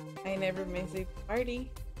 I never miss a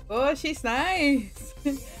party. Oh, she's nice.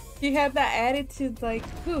 She had that attitude like,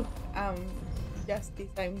 whew, justice,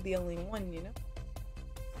 I'm the only one, you know.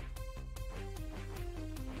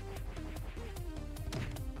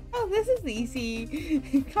 Oh, this is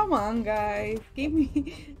easy. Come on, guys. Give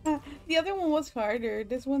me. The other one was harder.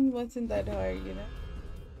 This one wasn't that hard, you know.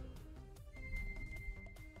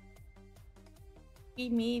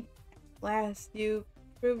 Give me last. You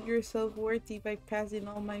prove yourself worthy by passing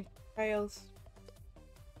all my trials.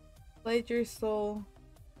 Pledge your soul,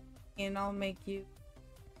 and I'll make you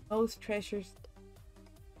most treasures.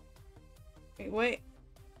 Wait.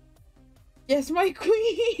 Yes, my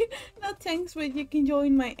queen. No thanks, but you can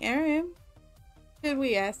join my RM. Should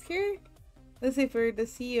we ask her? Let's say for the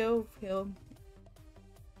CEO of Hill.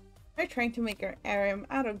 We're trying to make our RM.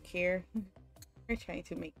 I don't care. We're trying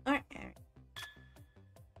to make our RM.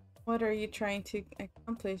 What are you trying to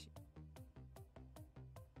accomplish?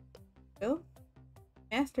 Bill?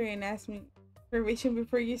 Master and ask me permission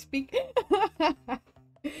before you speak.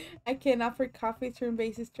 I can offer coffee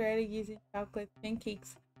turn-based strategies and chocolate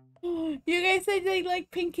pancakes. You guys said they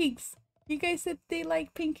like pancakes. You guys said they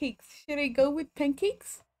like pancakes. Should I go with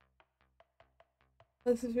pancakes?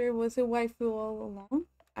 Lucifer was a waifu all along?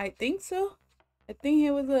 I think so. I think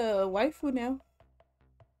he was a waifu now.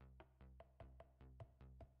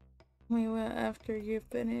 Well, after you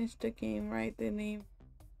finish the game, write the name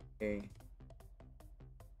here.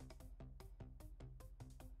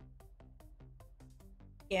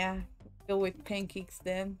 Yeah, go with pancakes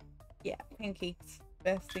then. Yeah, pancakes.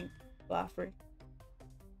 Best thing to offer.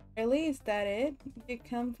 Really? Is that it? You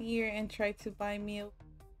come here and try to buy me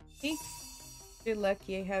cakes? You're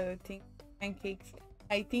lucky I have a thing pancakes.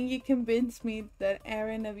 I think you convinced me that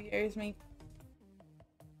errand of yours may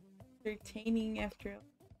be entertaining after all.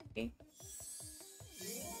 Okay.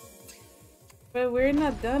 But we're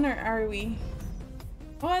not done, or are we?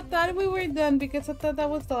 Oh, I thought we were done because I thought that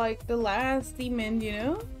was like the last demon, you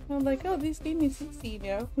know? I'm like, oh, this game is easy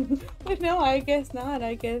now. But no, I guess not.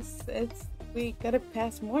 I guess it's we gotta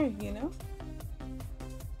pass more, you know?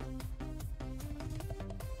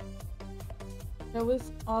 That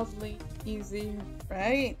was oddly easy,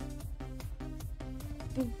 right?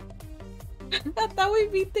 I thought we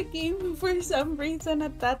beat the game for some reason. I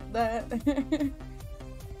thought that.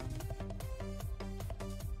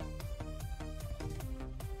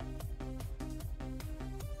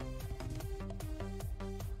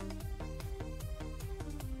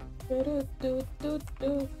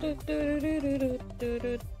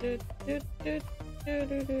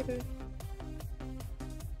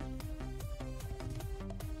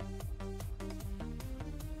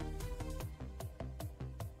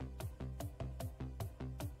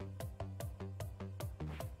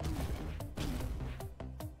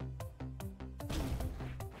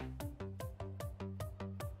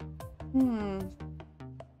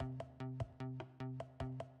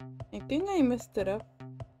 I think I messed it up.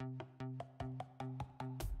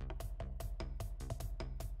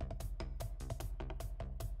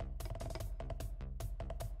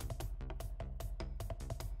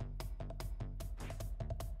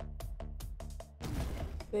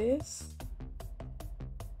 This.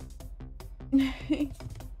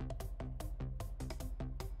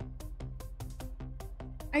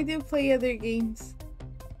 I do play other games.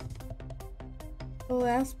 The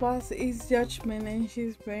last boss is Judgment, and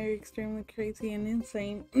she's very extremely crazy and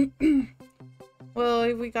insane. Well,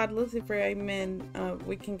 if we got Lucifer, I meant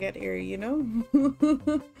we can get her, you know?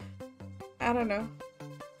 I don't know.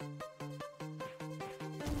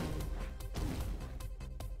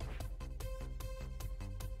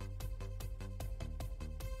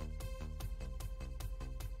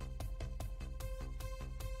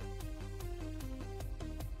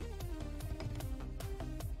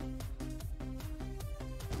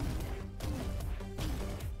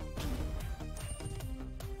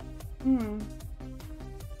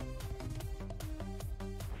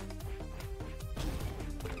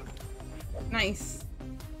 Nice.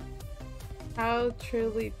 How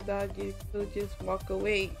truly thought you could just walk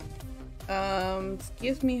away.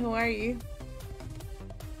 Excuse me, who are you?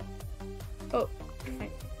 Oh,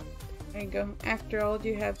 there you go. After all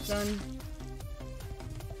you have done,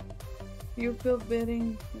 you feel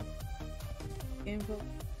bidding.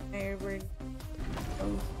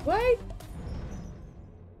 What?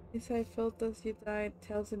 Yes, I felt as you died,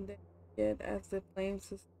 tells in the dead as the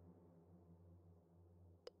flames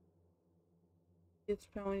it's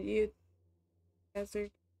found you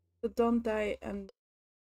desert. So don't die and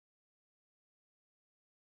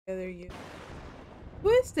together you. Who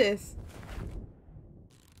is this?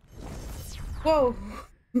 Whoa!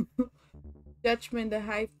 Judgment, the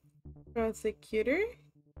High Prosecutor.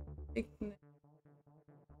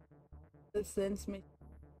 The sense me.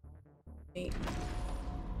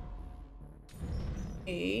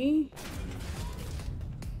 Okay.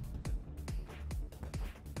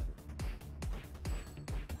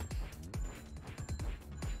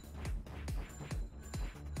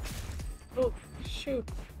 Oh, shoot.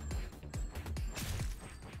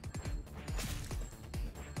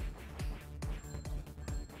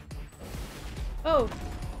 Oh.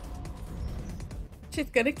 She's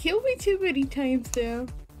gonna kill me too many times now.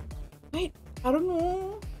 Wait, I don't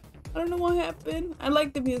know. I don't know what happened. I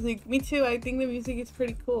like the music. Me too. I think the music is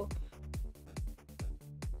pretty cool.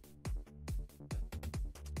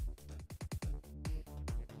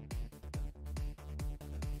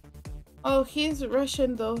 Oh, he's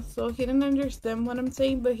Russian though, so he didn't understand what I'm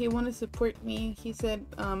saying, but he wanna support me. He said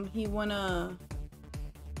he wanna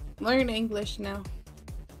learn English now.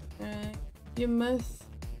 You must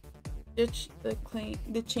judge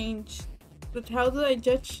the change. But how do I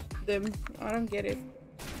judge them? I don't get it.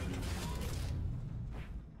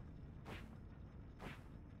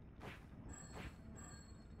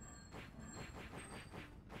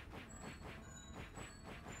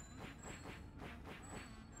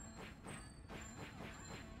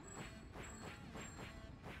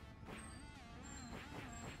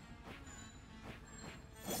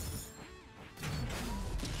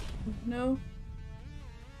 No.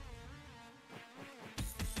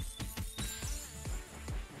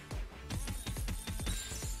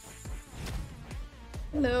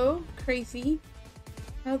 Hello, crazy.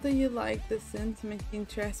 How do you like the sense making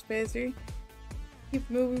trespasser? Keep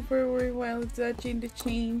moving forward while dodging the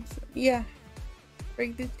chains. Yeah.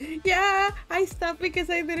 Break the. Yeah! I stopped because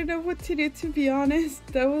I didn't know what to do, to be honest.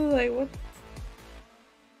 I was like,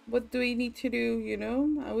 what do we need to do, you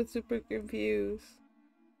know? I was super confused.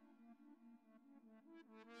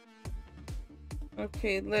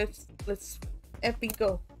 Okay, let's effing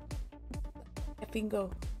go. Effing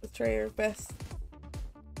go. Let's try our best.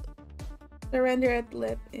 Surrender at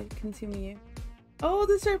left and continue. Oh,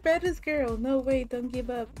 this is our baddest girl. No, wait, don't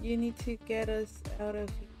give up. You need to get us out of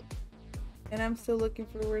here. And I'm still looking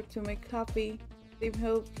forward to my copy. Same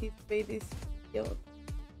hope his fate is sealed.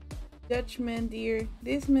 Judgment, dear.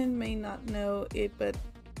 This man may not know it, but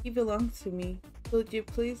he belongs to me. Could you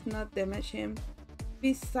please not damage him?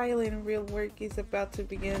 Be silent, real work is about to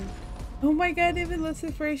begin. Oh my god, even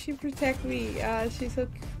Lucifer, she protect me. She's so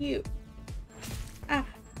cute. Ah.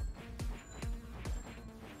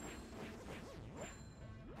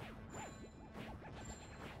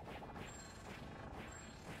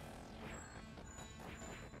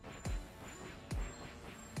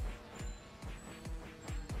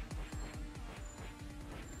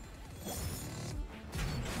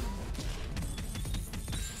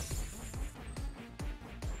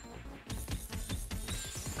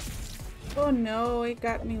 Oh no, it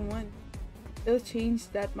got me one. Those chains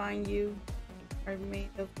that bind you are made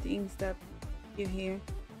of things that you hear.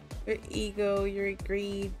 Your ego, your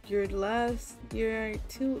greed, your lust, your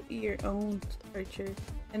to your own torture.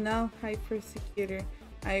 And now, High Persecutor,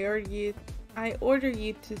 I order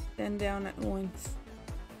you to stand down at once.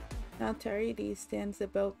 Now Tarity stands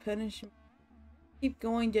above punishment. Keep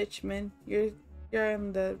going, Judgment. You're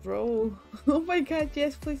on the roll. Oh my god,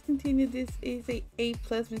 yes, please continue. This is a A+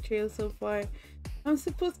 material so far. I'm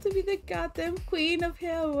supposed to be the goddamn queen of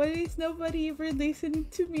hell. Why is nobody ever listening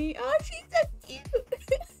to me? Oh, she's so cute.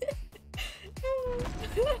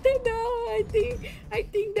 No, I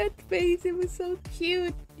think that face, it was so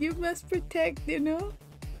cute. You must protect, you know.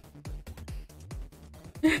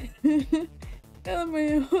 Oh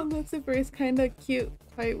my, Lucifer is kind of cute,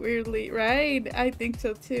 quite weirdly, right? I think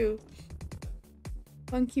so too.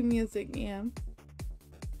 Funky music, yeah.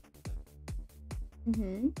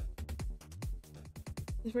 This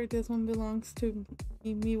where this one belongs to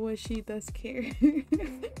Miwa. She does care.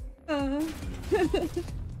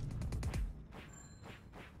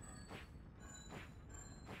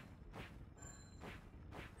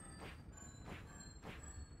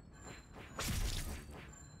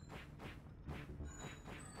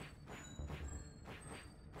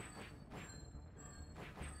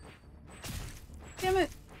 Damn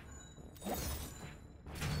it.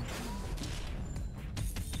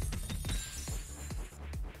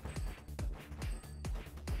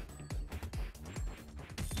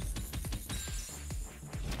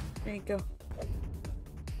 There you go.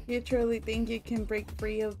 You truly think you can break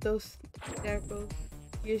free of those shackles?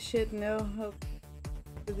 You should know how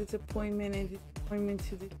the disappointment and disappointment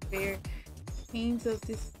to despair, pains of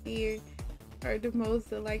despair are the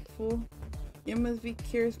most delightful. You must be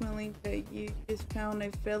curious, Malink, that you just found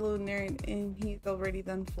a fellow nerd and he's already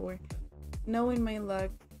done for. Knowing my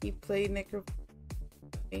luck, he played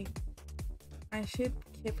necrophagy. I should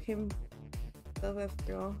keep him myself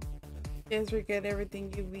after all. Just regret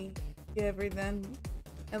everything you ever done.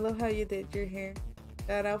 I love how you did your hair.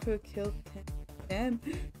 That outfit killed 10.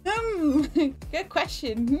 Good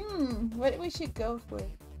question. What we should go for?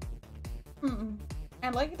 I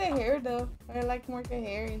like the hair though. I like more the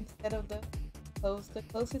hair instead of the clothes. The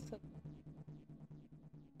clothes is so.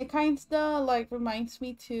 It kinda like reminds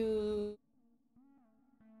me to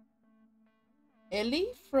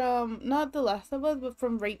Ellie from not The Last of Us, but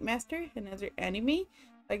from Raid Master, another anime.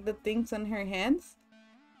 Like the things on her hands.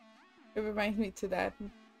 It reminds me to that.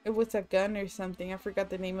 It was a gun or something. I forgot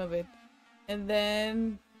the name of it. And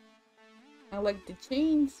then I like the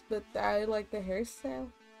chains, but I like the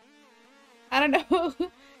hairstyle. I don't know.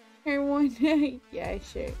 Hair one. Yeah,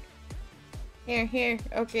 sure. Hair.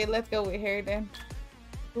 Okay, let's go with hair then.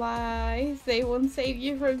 Lies, they won't save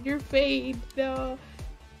you from your fate. No.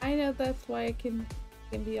 I know that's why I can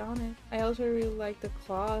be honest. I also really like the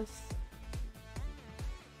claws.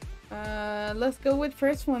 Let's go with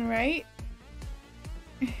first one, right?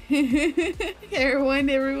 Hair one,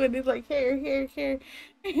 everyone is like hair.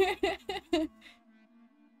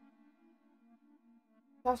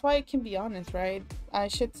 That's why I can be honest, right? I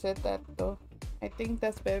should said that though. I think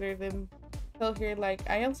that's better than tell here like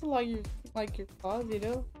I also like your claws, you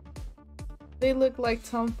know? They look like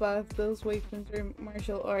tonfas, those weapons are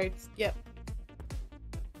martial arts. Yep.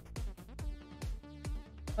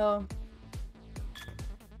 Oh.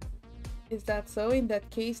 Is that so? In that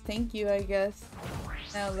case, thank you, I guess.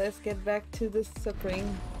 Now let's get back to the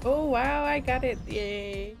Supreme. Oh wow, I got it.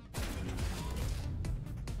 Yay.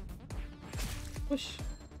 Push.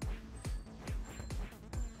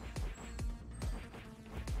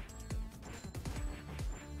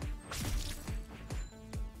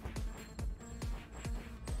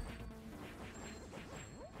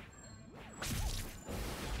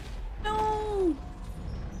 No!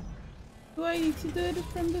 Do I need to do it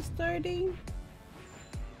from the starting?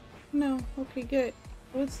 No. Okay, good.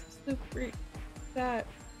 What's the freak that?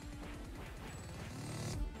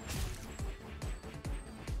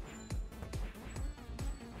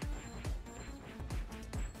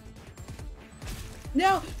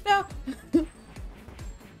 No! Damn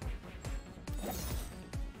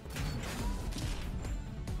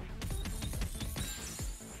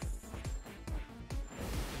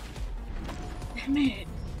it!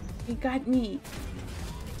 He got me.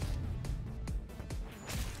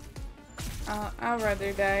 I'd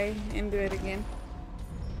rather die and do it again.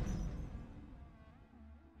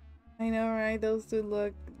 I know, right? Those do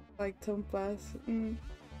look like tonfas.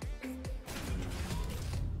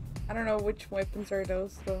 I don't know which weapons are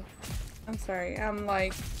those, so I'm sorry. I'm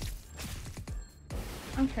trying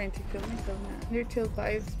to kill myself now. Undertale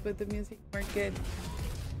vibes, but the music weren't good.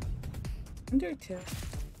 Undertale.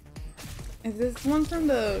 Is this one from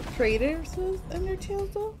the Traders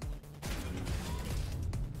Undertale though?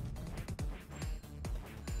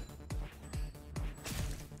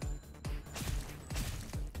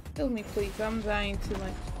 Kill me please, I'm dying too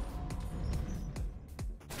much.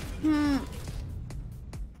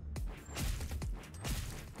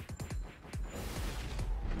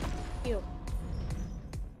 Heal.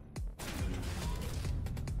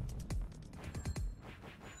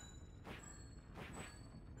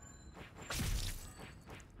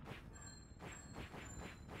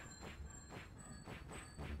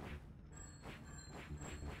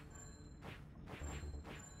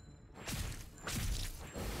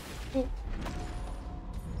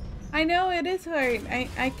 I know it is hard.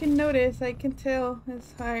 I can notice. I can tell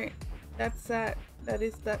it's hard. That's that. That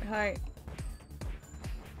is that hard.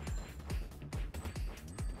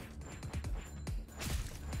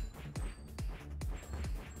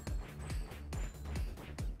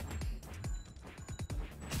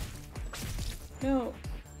 No.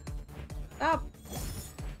 Stop.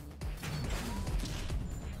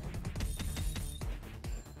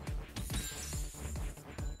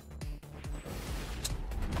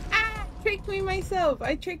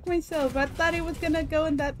 I tricked myself. I thought it was gonna go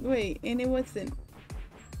in that way, and it wasn't.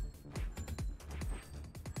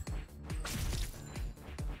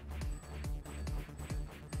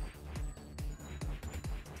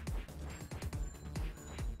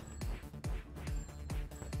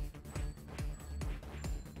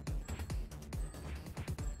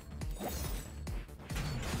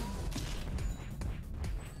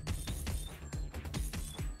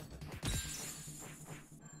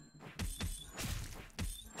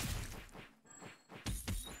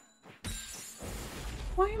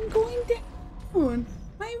 Why I'm going down?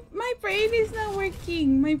 My brain is not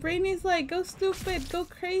working. My brain is like, go stupid, go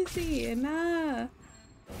crazy, and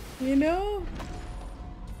you know?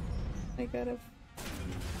 I gotta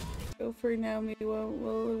go for now. Maybe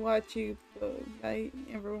we'll watch you. Bye,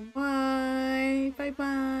 everyone. Bye.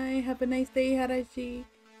 Bye. Have a nice day, Harashi.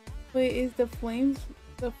 Wait, is the flames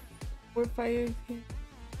the for fire here?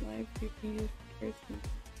 Live you can use person.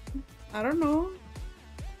 I don't know.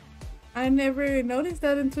 I never noticed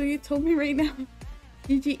that until you told me right now.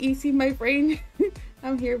 GG easy, my brain.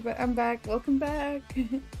 I'm here, but I'm back. Welcome back.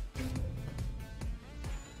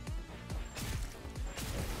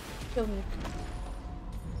 Kill me.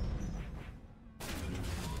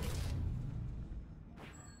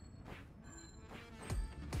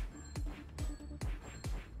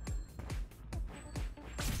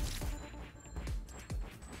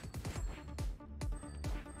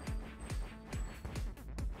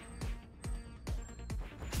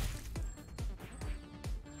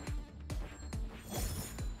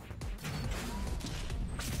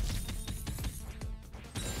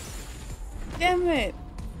 Damn it!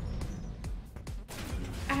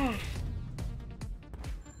 Ah.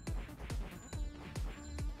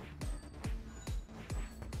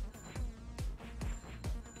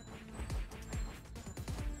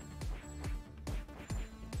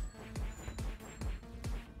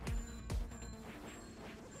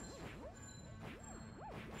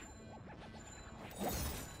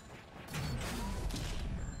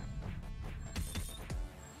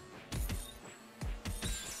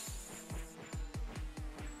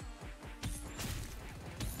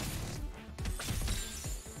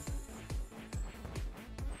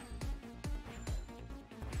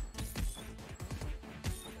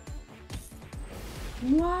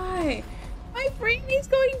 Why? My brain is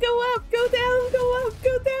going to go up, go down, go up,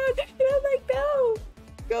 go down. And I'm like, no.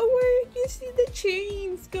 Go where you see the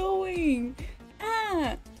chains going.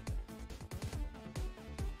 Ah.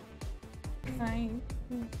 Fine.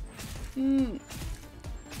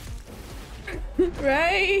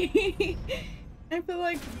 Right? I feel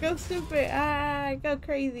like go stupid. Ah, go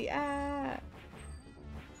crazy. Ah.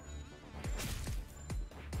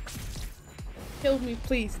 Kill me,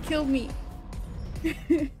 please. Kill me.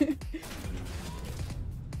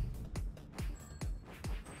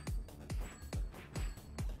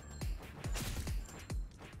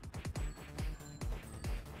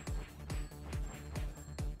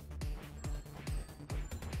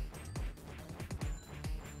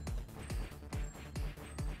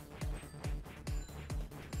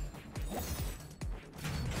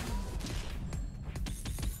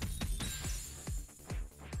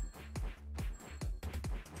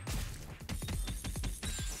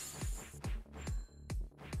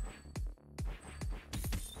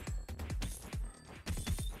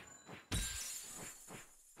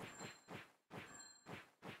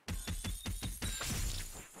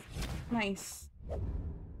 Nice.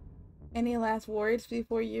 Any last words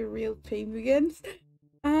before your real pain begins?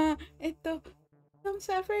 I'm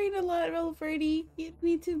suffering a lot, little birdie. You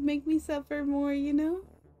need to make me suffer more, you know?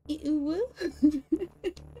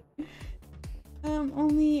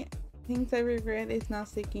 Only things I regret is not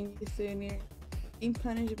sticking you sooner. Being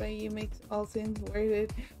punished by you makes all sins worth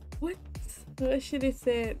it. What? What should I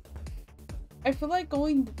said? I feel like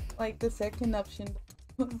going like the second option.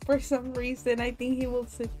 For some reason, I think he will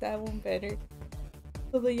sit that one better.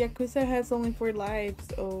 So the Yakuza has only 4 lives.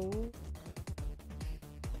 Oh.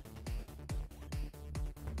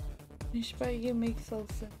 Punished by you makes all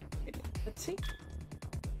sense. Let's see.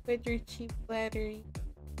 With your cheap flattery.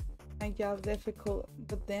 My job's difficult.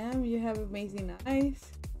 But damn, you have amazing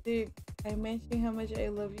eyes. Dude, I mentioned how much I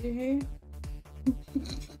love your hair.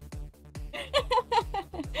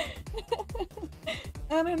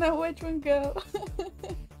 I don't know which one go.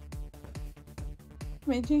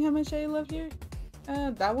 Mentioning how much I love your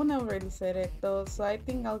that one already said it though, so I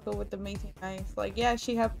think I'll go with amazing eyes. Like, yeah,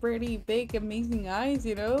 she have pretty big amazing eyes,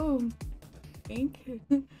 you know. I think.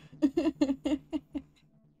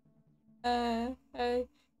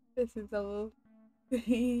 This is double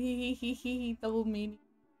double meaning.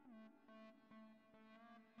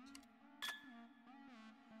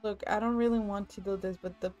 Look, I don't really want to do this,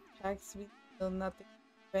 but the packs we still nothing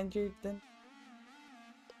ventured then.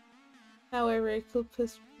 However, it could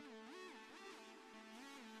push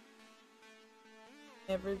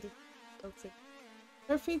never do.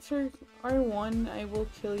 Her features are one, I will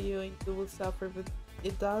kill you and you will suffer, but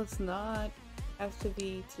it does not have to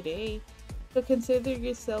be today. So consider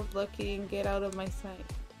yourself lucky and get out of my sight.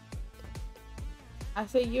 I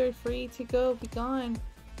say you're free to go, be gone.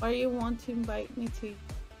 Why you want to invite me to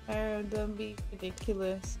Arrow? Don't be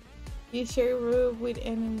ridiculous. You share room with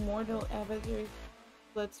an immortal avatar.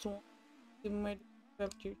 Let's want to murder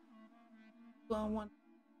your one.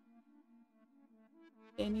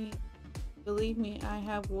 Any believe me, I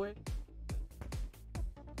have work.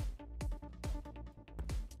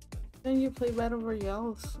 Then you play battle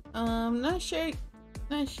royales. Not sure.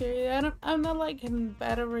 Not sure. I'm not like a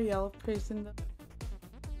battle royale person though.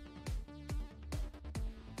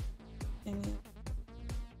 Anyway.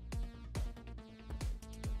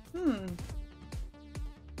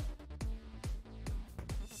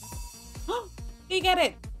 You get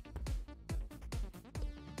it!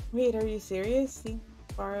 Wait, are you serious? Think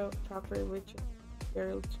borrow proper ritual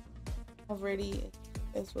girl already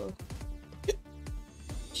as well.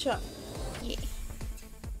 Shut. Yeah.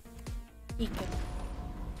 Pika.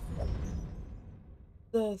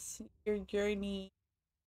 Thus, your journey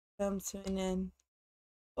comes to an end.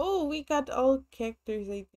 Oh, we got all characters,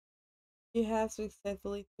 I think. You have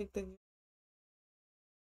successfully took the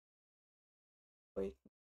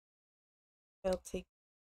Helltaker.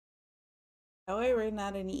 However,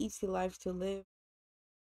 not an easy life to live.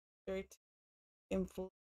 in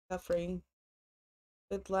full suffering.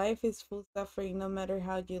 But life is full suffering no matter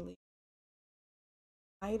how you live.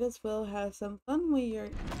 Might as well have some fun with your...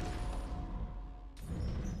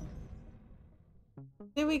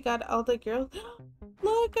 Here we got all the girls.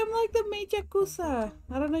 Look, I'm like the main Yakuza.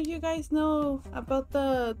 I don't know if you guys know about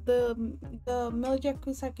the male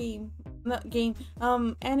Yakuza game. Not game,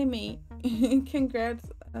 anime.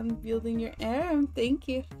 Congrats on building your arm. Thank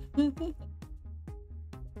you.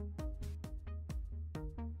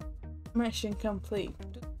 Mission complete.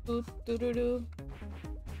 Do, do, do, do.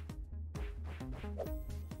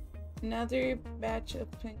 Another batch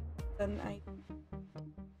of pink sunlight.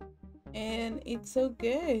 And it's so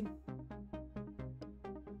good.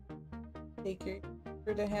 Taker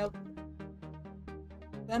for the help.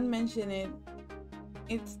 Don't mention it.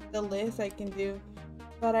 It's the least I can do.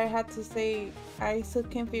 But I had to say, I still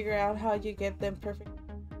can't figure out how you get them perfect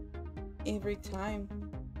every time.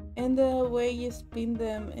 And the way you spin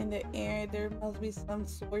them in the air, there must be some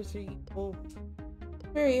source or you pull.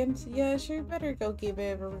 Experience, yeah, sure, better go give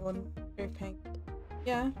everyone their pancakes.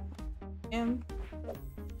 Yeah,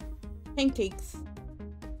 pancakes.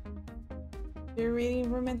 You're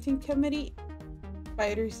reading romantic comedy?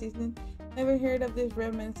 Spider season. Never heard of this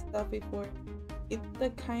romance stuff before. It's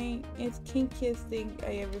kinkiest thing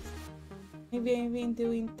I ever seen. Maybe I've been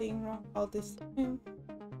doing things wrong all this time.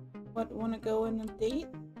 What, wanna go on a date?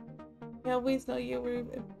 I always know you were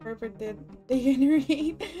perfect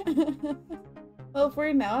degenerate. Well,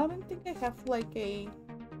 for now, I don't think I have like a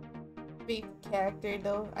big character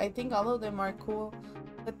though. I think all of them are cool.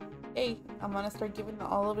 But hey, I'm gonna start giving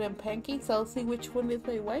all of them pancakes. I'll see which one is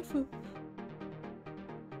my waifu.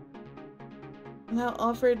 And I'll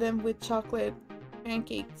offer them with chocolate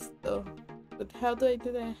pancakes though. But how do I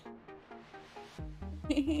do that?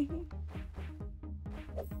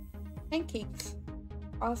 Pancakes.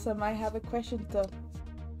 Awesome, I have a question though.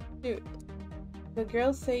 Dude, the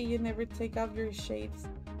girls say you never take off your shades.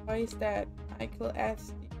 Why is that? I could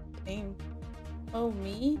ask your name. Oh,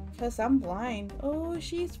 me? Cause I'm blind. Oh,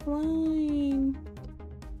 she's blind.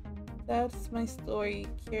 That's my story.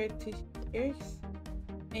 Care to share?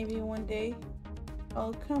 Maybe one day.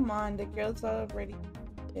 Oh, come on, the girls already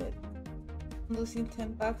did. I'm losing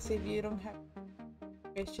 $10 if you don't have a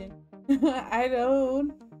question. I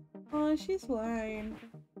don't. Oh, she's blind.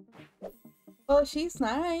 Oh, she's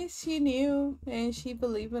nice. She knew and she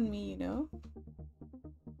believed in me, you know.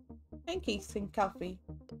 Pancakes and coffee.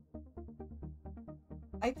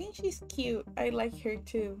 I think she's cute. I like her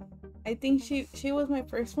too. I think she was my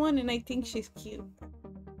first one and I think she's cute.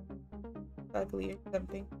 Ugly or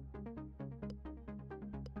something.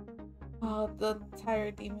 Oh, the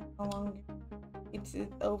tire demon no longer. It's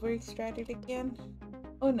over extracted again.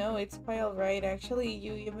 Oh no, it's quite alright. Actually,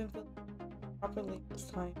 you even built it properly this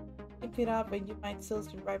time. Keep it up and you might still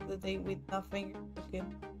survive the day with nothing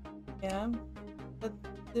broken. Yeah, but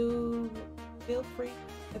do feel free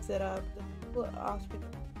to set up the hospital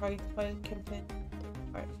right while campaign.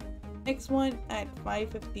 Alright. Next one at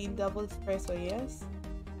 5:15 double espresso, yes?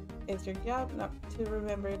 It's your job not to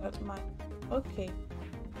remember, not mine. Okay.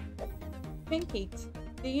 Pancakes.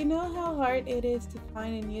 Do you know how hard it is to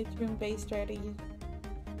find a new turn-based strategy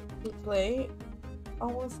to play?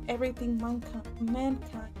 Almost everything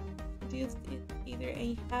mankind produced is either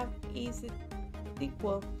a half-aced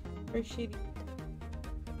sequel or shitty.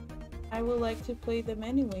 I would like to play them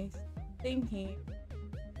anyways. Same here.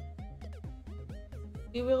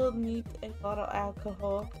 You will need a lot of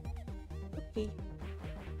alcohol. Okay.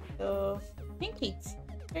 So, pancakes.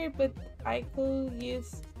 Sure, but I could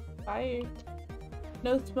use fire.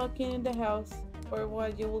 No smoking in the house, or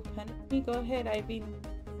what, you will punish me? Go ahead, I've been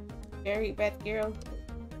very bad girl.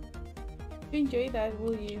 You enjoy that,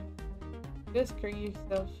 will you? Just screw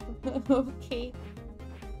yourself. Okay.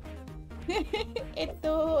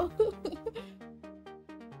 Ito.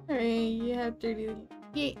 Alright, you have to do.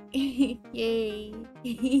 Yay! Yay!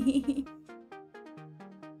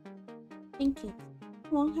 Thank you.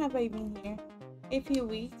 How long have I been here? A few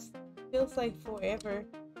weeks. Feels like forever.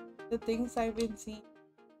 The things I've been seeing,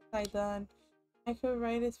 I've done. I could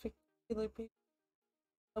write a spectacular paper.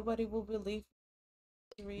 Nobody will believe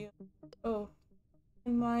it's real. Oh,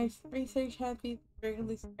 and my research has been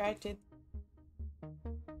regularly scratched.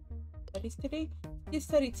 Studies today? You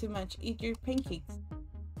study too much. Eat your pancakes.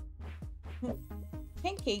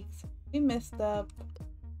 Pancakes. We messed up.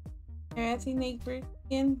 Harassing neighbors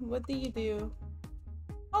again? What do you do?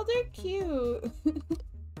 Oh, they're cute.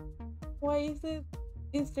 Why is it?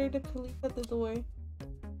 Is there the police at the door?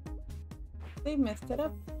 They messed it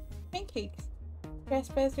up. Pancakes.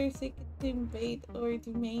 Trespassers seek to invade or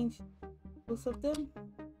domain. Most of them.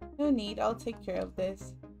 No need, I'll take care of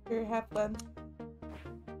this. Here, have fun.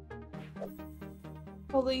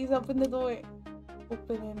 Please open the door.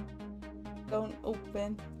 Open it. Don't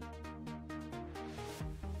open.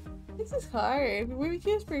 This is hard. We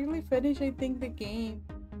just barely finished, I think, the game.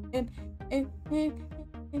 And I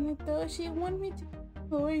thought she wanted me to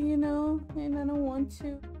explore, you know, and I don't want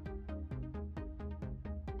to.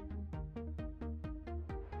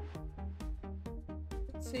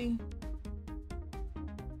 Let's see.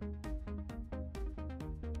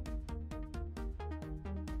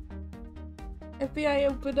 FBI,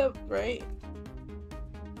 open up, right?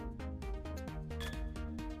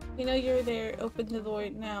 You know you're there. Open the door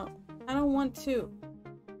now. I don't want to.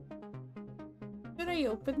 Should I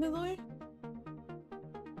open the door?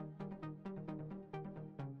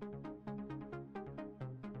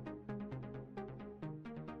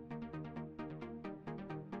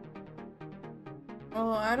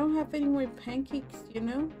 Oh, I don't have any more pancakes, you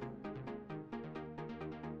know?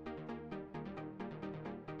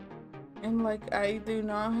 And like, I do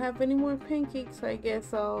not have any more pancakes. I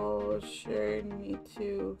guess I'll sure need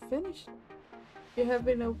to finish. You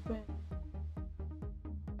haven't opened.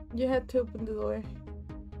 You had to open the door.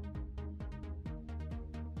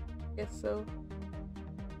 Guess so.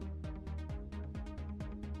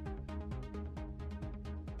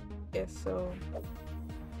 Guess so.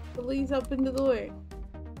 Please open the door.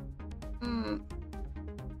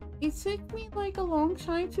 It took me like a long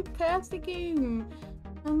time to pass the game.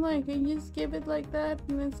 I'm like, I just give it like that,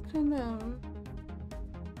 and it's kind of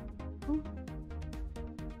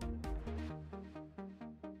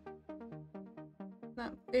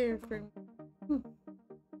not fair for me.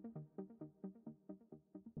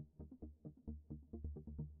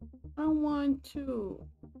 I want to.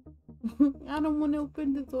 I don't want to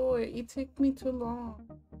open the door. It took me too long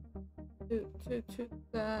to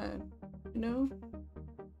that, you know?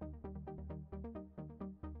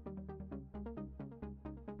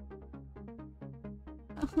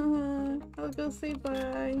 I'll go say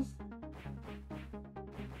bye.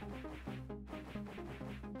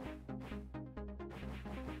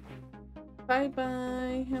 Bye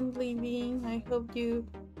bye. I'm leaving. I hope you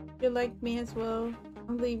like me as well.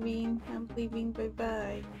 I'm leaving. Bye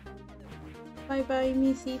bye. Bye bye,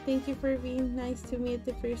 Missy. Thank you for being nice to me at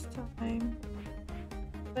the first time.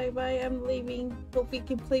 Bye bye. I'm leaving. Hope we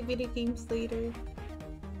can play video games later.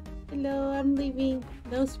 Hello, I'm leaving.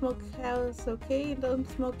 No smoke house, okay? Don't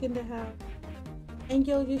smoke in the house.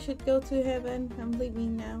 Angel, you should go to heaven. I'm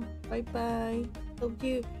leaving now. Bye bye. Hope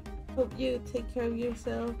you take care of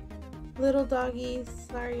yourself. Little doggies,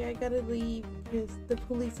 sorry I gotta leave because the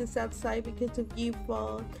police is outside because of you,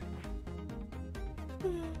 Fog.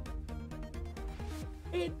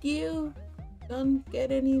 And you don't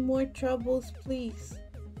get any more troubles, please.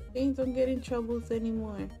 Please don't get in troubles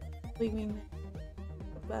anymore. Leaving now.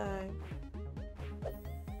 Bye.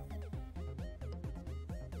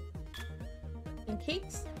 And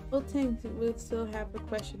cakes? Well, thanks. We'll still have a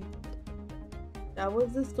question. That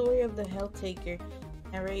was the story of the Helltaker,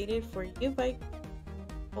 narrated for you by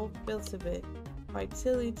old Bills a bit. Quite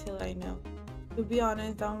silly till I know. To be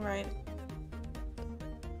honest, I'm right.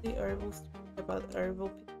 The herbal story about herbal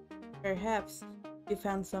people. Perhaps you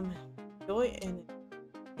found some joy in it.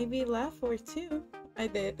 Maybe laugh or two. I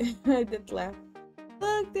did. I did laugh.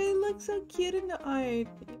 Look, they look so cute in the art.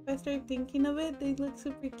 If I start thinking of it, they look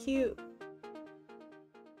super cute.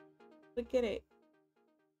 Look at it.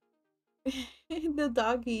 The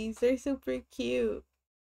doggies, they're super cute.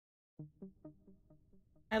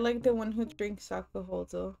 I like the one who drinks alcohol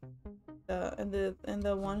though. And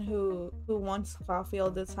the one who wants coffee all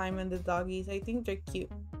the time, and the doggies. I think they're cute.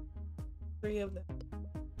 3 of them.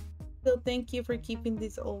 So thank you for keeping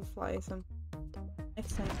these old flies.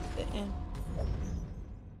 Next time at the end.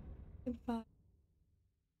 Goodbye.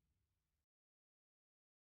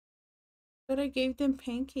 But I gave them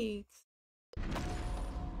pancakes.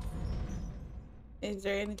 Is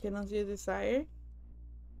there anything else you desire?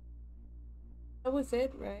 That was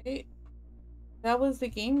it, right? That was the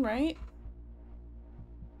game, right?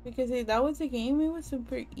 Because if that was the game, it was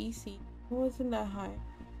super easy. It wasn't that hard.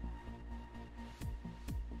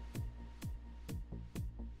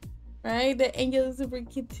 Right? The angel is super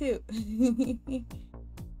cute too.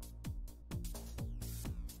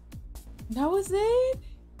 That was it?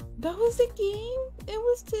 That was the game? It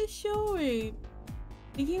was too short.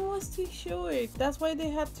 The game was too short. That's why they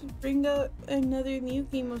had to bring out another new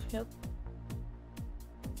game of Helltaker.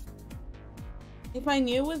 If I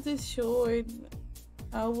knew it was this short,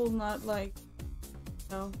 I will not like,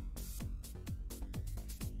 you know,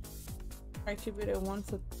 try to beat it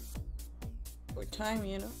once for time,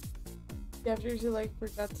 you know. After she like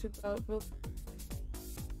forgot to build.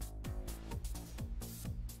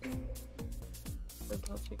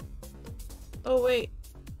 Oh wait,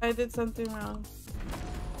 I did something wrong.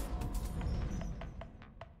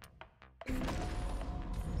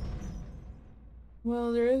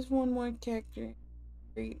 Well, there is one more character.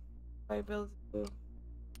 Great, I built two.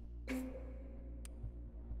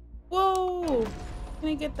 Whoa! Can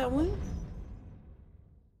I get that one?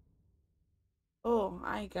 Oh,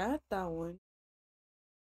 I got that one.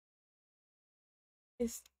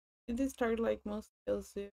 It did start like most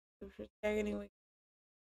skills do. Anyway,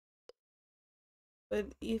 but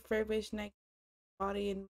each refurbish neck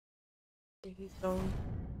body and his own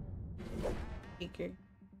figure.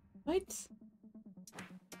 What?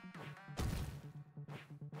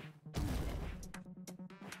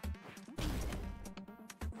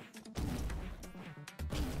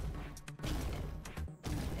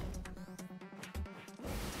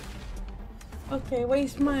 Okay,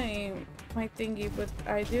 waste my thingy, but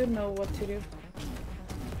I do know what to do.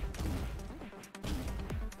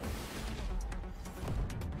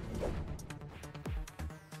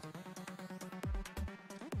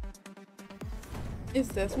 Is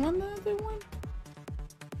this one the other one?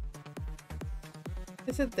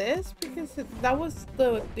 Is it this? Because that was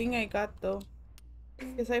the thing I got though.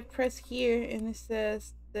 Because I press here and it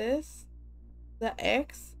says this, the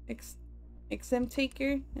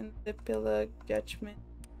Helltaker, and the Pillar Judgment.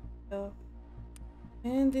 So,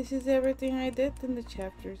 and this is everything I did in the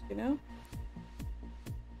chapters, you know?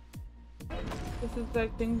 This is I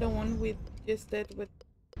think the one we just did with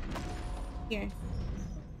here.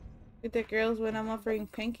 With the girls when I'm offering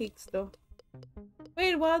pancakes though.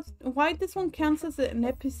 Wait, what? Why this one counts as an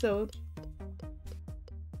episode?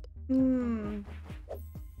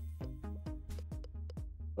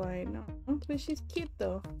 Why not? But she's cute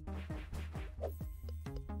though.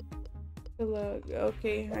 Look,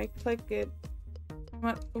 okay, I click it.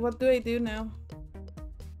 What do I do now?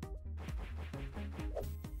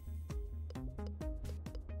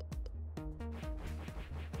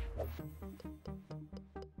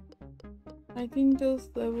 I think those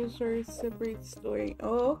levels are a separate story.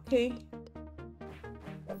 Oh, okay.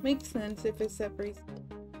 Makes sense if it's separate.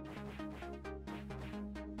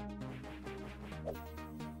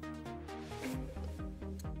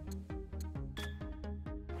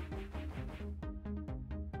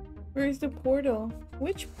 Where's the portal?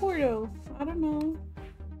 Which portal? I don't know.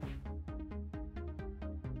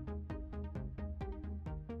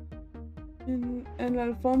 And la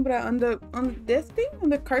alfombra on this thing? On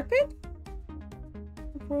the carpet?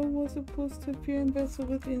 The portal was supposed to appear in vessel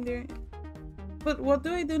within there. But what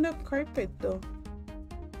do I do on the carpet though?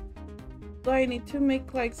 Do I need to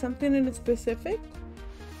make like something in a specific?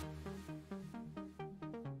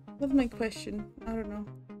 That's my question. I don't know.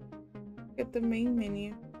 Get the main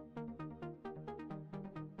menu.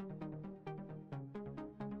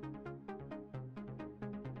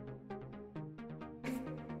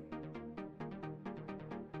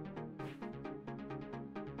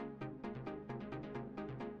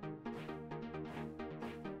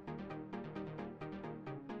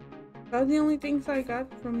 That's the only things I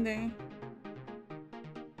got from there.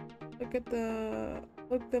 Look at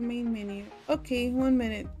the main menu. Okay, 1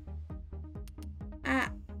 minute.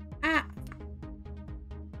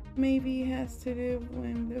 Maybe it has to do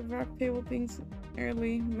when the rock table things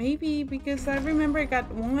early. Maybe because I remember I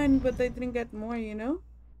got one, but I didn't get more, you know?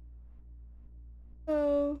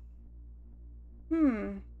 So,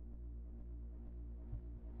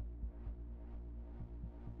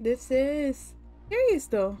 this is curious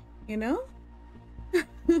though, you know?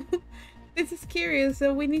 This is curious.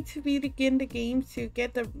 So we need to begin the game to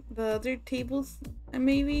get the other tables and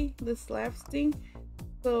maybe the slabs thing.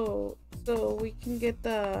 So we can get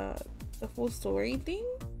the full story thing?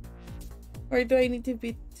 Or do I need to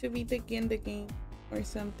begin the game or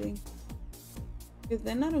something? Because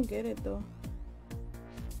then I don't get it though.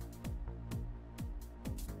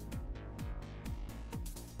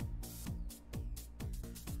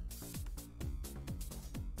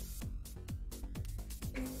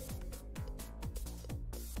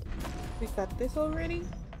 We got this already?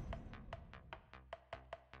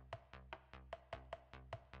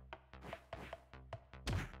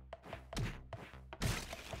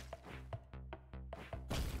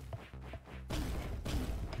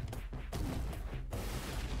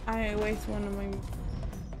 I waste one of my...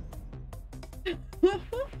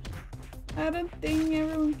 I don't think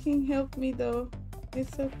everyone can help me though.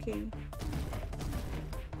 It's okay.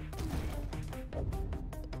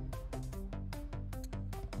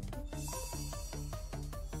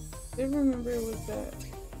 I remember it was that.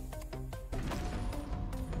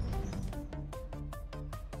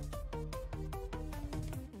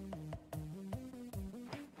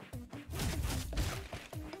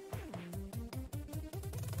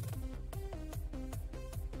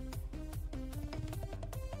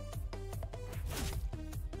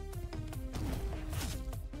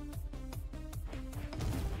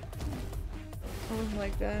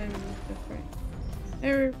 like that and different.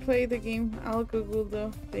 Never played the game. I'll Google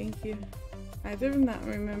though. Thank you. I do not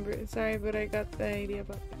remember it. Sorry, but I got the idea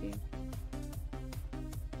about the game.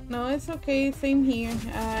 No, it's okay. Same here.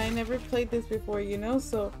 I never played this before, you know,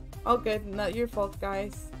 so all good. Not your fault,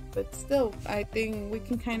 guys. But still, I think we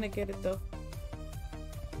can kind of get it though.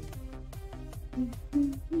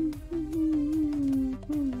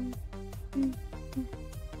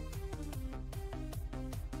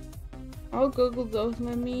 I'll Google those.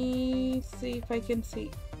 Let me see if I can see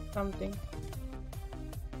something.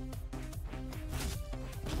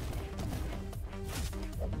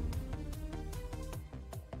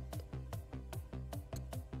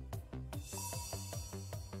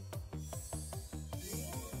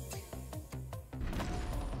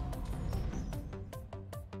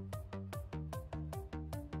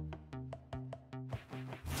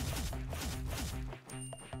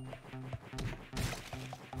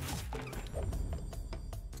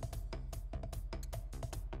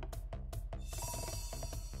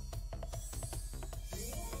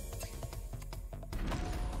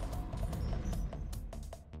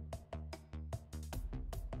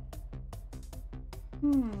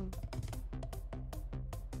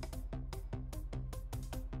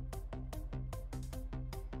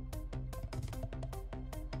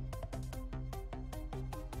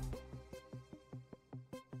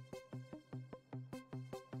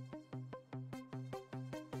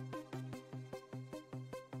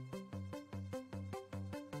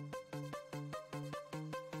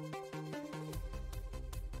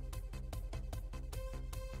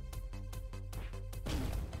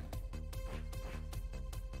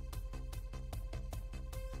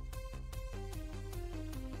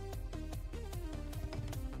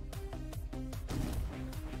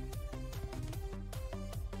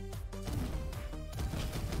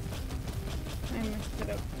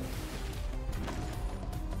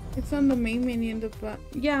 It's on the main menu in the bottom.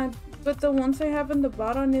 Yeah, but the ones I have in the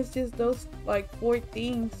bottom is just those like 4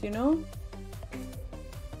 things, you know?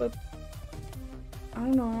 But I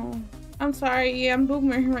don't know. I'm sorry, I'm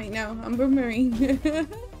boomering right now. I'm boomering.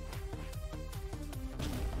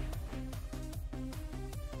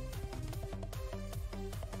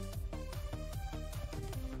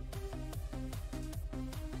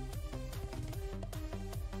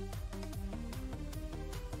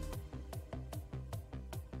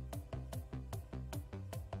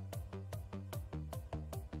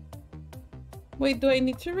 Wait, do I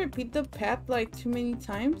need to repeat the path like too many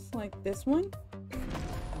times? Like this one?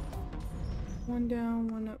 One down,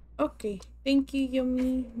 one up. Okay, thank you,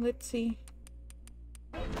 Yumi. Let's see.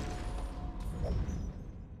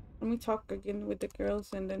 Let me talk again with the girls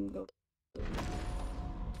and then go.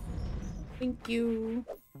 Thank you.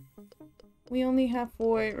 We only have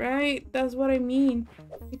 4, right? That's what I mean.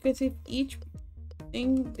 Because if each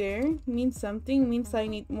thing there means something, means I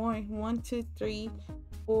need more. 1, 2, 3,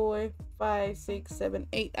 4, 5, 6, 7,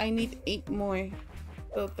 8. I need 8 more.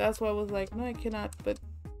 So that's why I was like, no, I cannot. But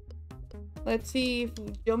let's see if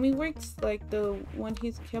Yomi works, like the one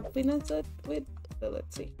he's helping us with. So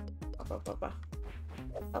let's see.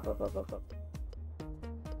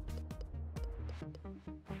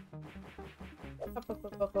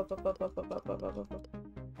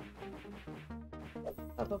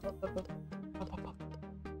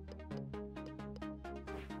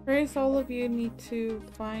 First, all of you need to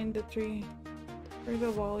find the 3. First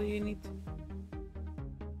of all, you need to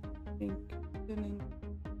think. And then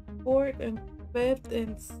 4th and 5th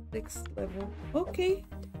and 6th level. Okay.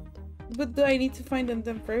 But do I need to find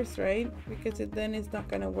them first, right? Because then it's not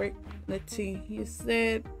gonna work. Let's see. You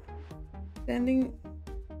said standing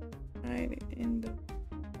right in the.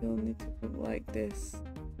 You'll need to put like this.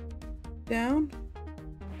 Down,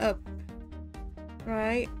 up,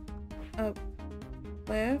 right, up,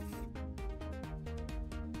 left,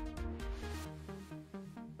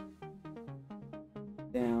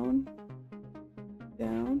 down,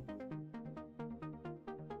 down,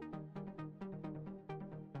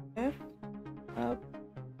 left, up,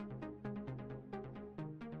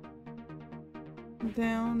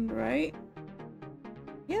 down, right.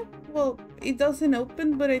 Yeah, well, it doesn't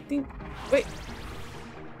open, but I think, wait.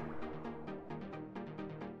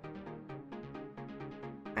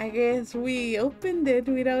 I guess we opened it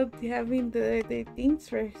without having the things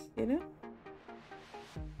first, you know?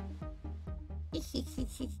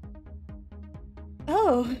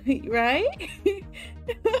 Oh, right?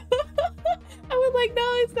 I was like, no,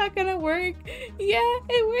 it's not gonna work. Yeah,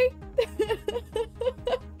 it worked.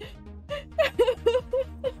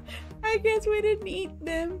 I guess we didn't eat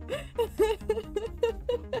them.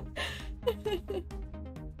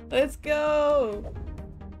 Let's go.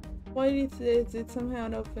 Why is this? It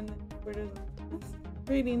somehow opened for the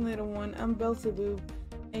reading, little one. I'm Beelzebub,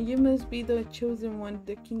 and you must be the chosen one,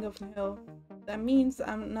 the king of hell. That means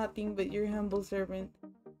I'm nothing but your humble servant.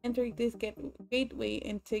 Enter this gateway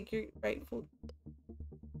and take your rightful.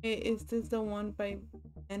 Is this the one by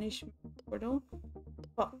banishment portal?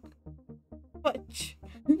 Fuck. Fudge.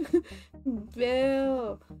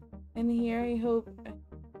 Bill. And here I hope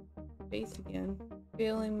face again.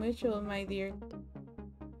 Bill and Mitchell, my dear.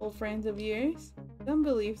 Old friends of yours? Don't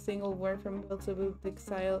believe single word from Beelzebub the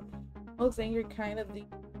exile. Most angry kind of the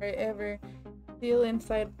ever. Still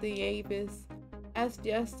inside the abyss. Ask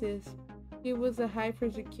Justice. He was a high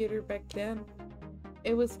persecutor back then.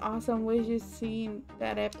 It was awesome. Was you seeing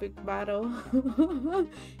that epic battle?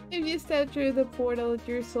 If you step through the portal,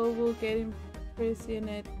 your soul will get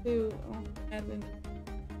imprisoned too. Oh, heaven.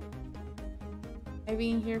 I've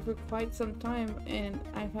been here for quite some time, and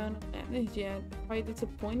I found no madness yet. Quite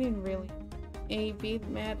disappointing, really. A bit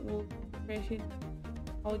mad will depression.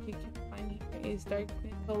 All you can find here is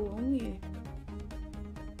darkness, so lonely.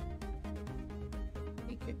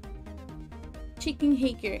 Chicken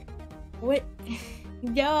hacker. What?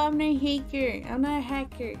 Yo, I'm not a hacker. I'm not a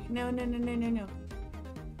hacker. No.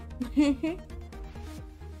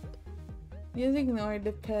 Just ignore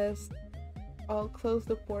the pest. I'll close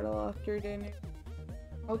the portal after dinner.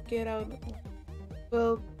 I'll get out.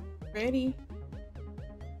 Well, ready.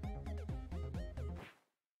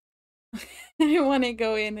 I want to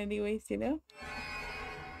go in anyways, you know?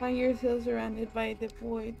 Find yourself surrounded by the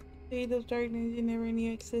void. Shade of darkness you never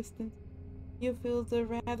knew existence. You feel the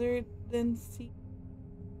rather than see.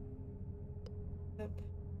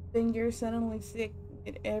 Then you're suddenly sick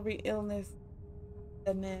with every illness.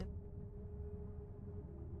 The man.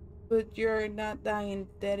 But you're not dying.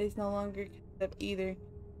 That is no longer concept either.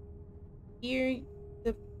 Here,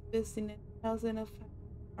 the business thousand of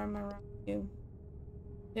arm around you.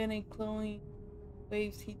 Then a glowing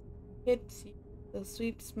waves hits you. The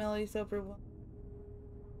sweet smell is overwhelming.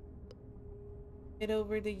 Get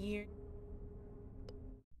over the year.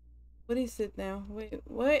 What is it now? Wait,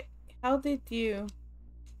 what? How did you?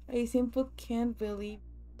 I simply can't believe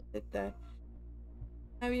that.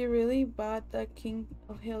 Have you really bought the King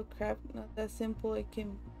of Hell crap? Not that simple. It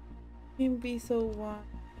can be so wild.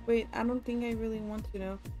 Wait, I don't think I really want to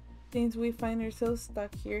know. Since we find ourselves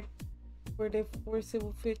stuck here for the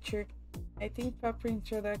foreseeable future, I think proper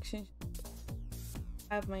introduction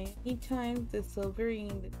have my anytime, the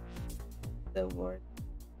silvering, the word,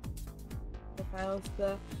 the files,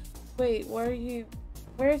 the. Wait, where are you?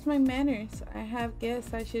 Where's my manners? I have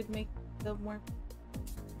guessed I should make them more.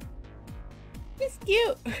 He's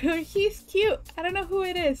cute. He's cute. I don't know who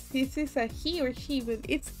it is. This is a he or she, but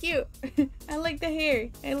it's cute. I like the hair.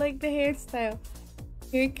 I like the hairstyle.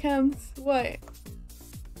 Here comes what?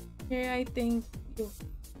 Here I think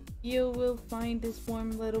you will find this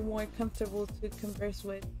form a little more comfortable to converse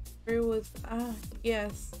with. Here was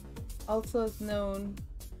yes, also known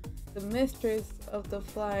the mistress of the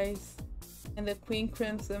flies and the Queen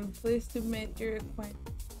Crimson. Pleased to meet your acquaintance.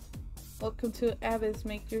 Welcome to Abyss.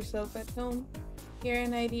 Make yourself at home. Here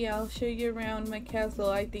an idea. I'll show you around my castle.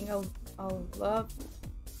 I think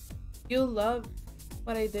you'll love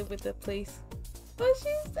what I did with the place.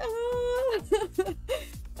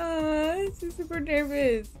 Oh, she's super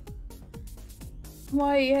nervous.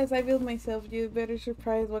 Why, yes, I built myself. You better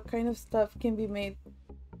surprise what kind of stuff can be made.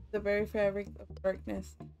 The very fabric of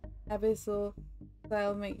darkness. Abyssal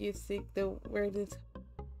style make you sick. The word is.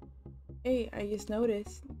 Hey, I just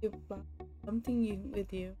noticed you brought something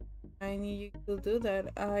with you. I knew you could do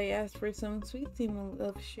that. I asked for some sweet tea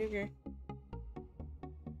of sugar.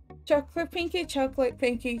 Chocolate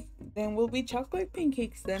pancake. Then will be chocolate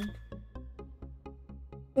pancakes then.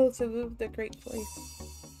 Beelzebub, the great place.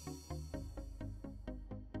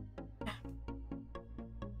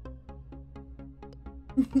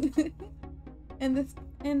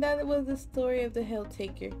 and that was the story of the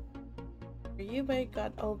Helltaker. For you by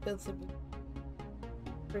God, all Beelzebub.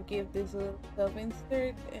 Forgive this little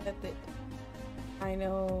self-insert and at the I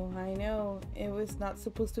know. It was not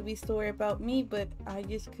supposed to be a story about me, but I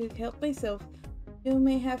just could help myself. You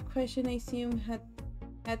may have questioned, I assume,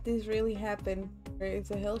 had this really happened, or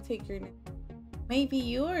is a Helltaker now? Maybe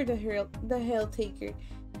you are the Helltaker.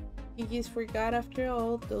 You just forgot after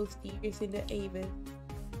all those years in the Abyss.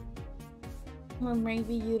 Or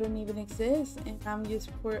maybe you don't even exist, and I'm just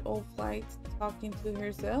poor old Flight talking to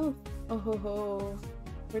herself. Oh ho ho.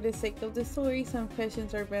 For the sake of the story, some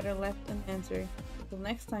questions are better left unanswered. Until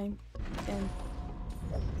next time, and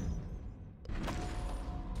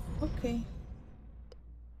okay.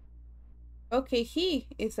 Okay, he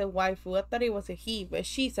is a waifu. I thought it was a he, but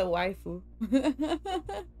she's a waifu.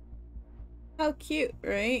 How cute,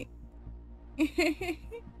 right?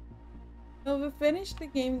 So we finished the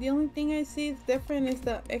game. The only thing I see is different is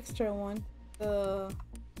the extra one. The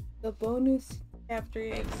bonus after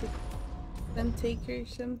you exit some taker or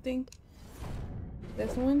something.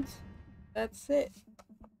 This one's that's it.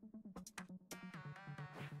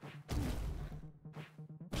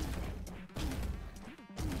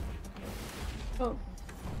 Oh.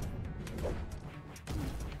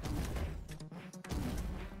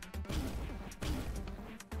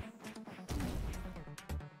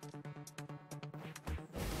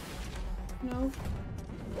 No.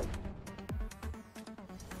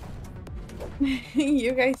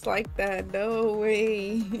 You guys like that? No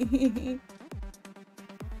way.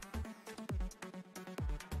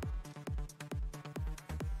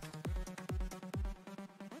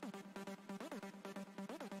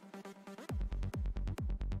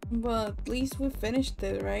 Well, at least we finished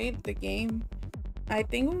it, right? The game. I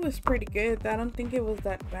think it was pretty good. I don't think it was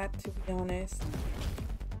that bad, to be honest.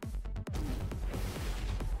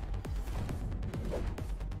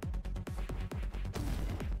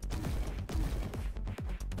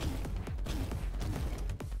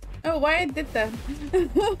 Oh, why I did that?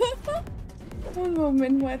 One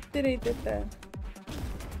moment, what did I did that?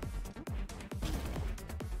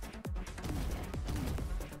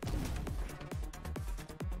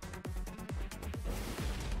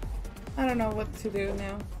 I don't know what to do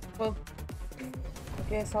now. Well, I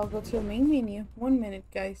guess I'll go to the main menu. 1 minute,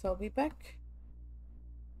 guys. I'll be back.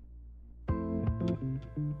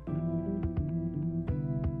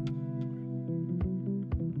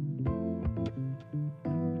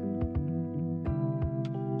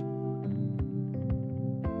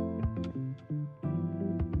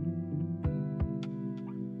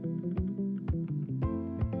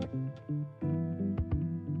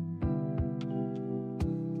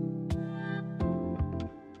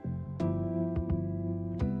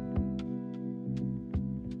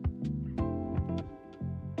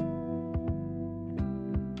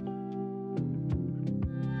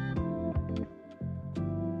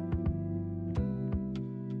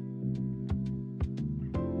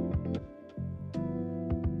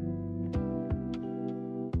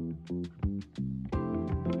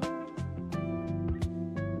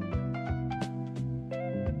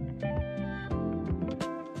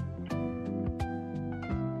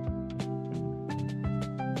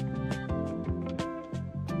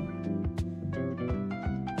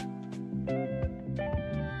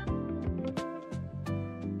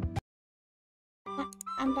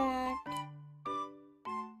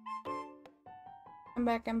 I'm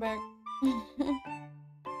back. I'm back.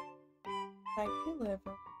 Back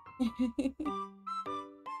deliver.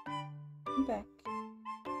 I'm back.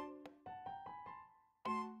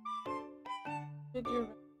 Did you?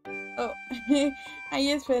 Oh, I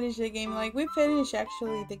just finished the game. Like, we finished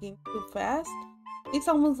actually the game too fast. It's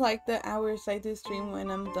almost like the hours I do stream when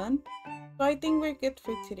I'm done. So I think we're good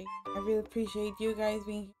for today. I really appreciate you guys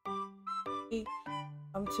being here.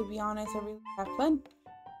 To be honest, I really have fun.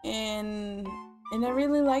 And I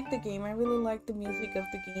really like the game. I really like the music of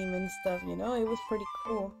the game and stuff, you know? It was pretty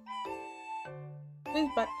cool. Please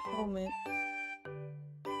back moment.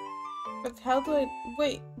 But how do I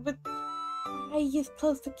wait, but I just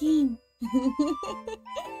closed the game.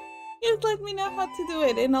 Just let me know how to do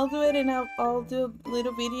it and I'll do it, and I'll do a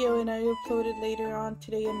little video and I upload it later on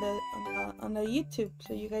today on the YouTube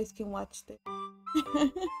so you guys can watch it.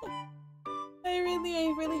 I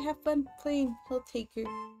really have fun playing Helltaker.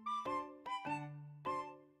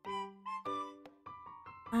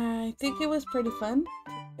 I think it was pretty fun,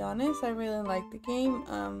 to be honest. I really like the game.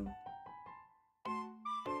 I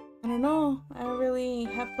don't know. I really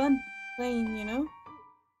have fun playing, you know?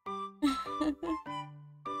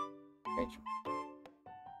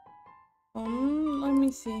 Let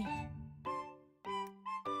me see.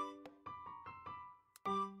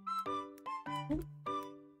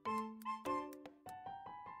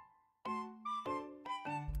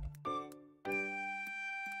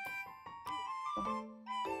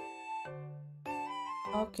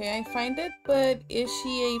 Okay, I find it, but is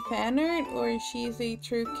she a fanart or is she a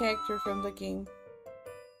true character from the game?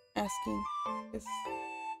 Asking. Because,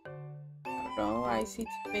 I don't know, I see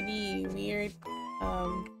too many weird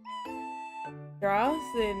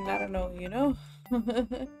draws and I don't know, you know?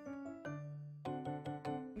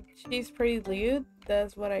 She's pretty lewd,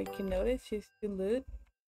 that's what I can notice. She's too lewd.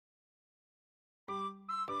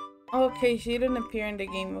 Okay, she didn't appear in the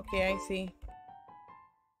game. Okay, I see.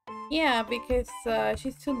 Yeah, because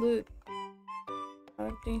she's too lewd. I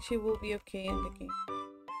don't think she will be okay in the game.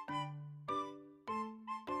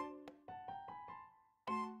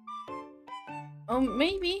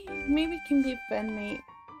 Maybe it can be fan made.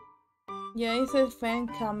 Yeah, it's a fan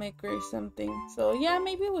comic or something. So yeah,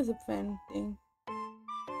 maybe it was a fan thing.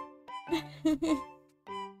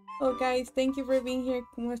 Well, guys, thank you for being here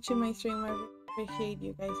watching my stream. I appreciate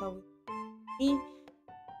you guys always. Me.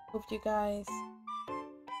 Hope you guys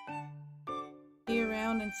be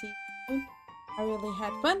around and see you soon. I really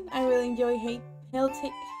had fun. I really enjoy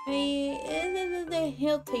Helltaker.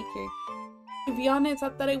 To be honest, I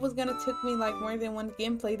thought it was gonna take me like more than one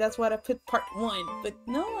gameplay. That's why I put part 1. But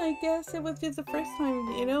no, I guess it was just the first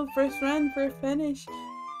time, you know, first run, first finish.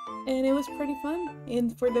 And it was pretty fun.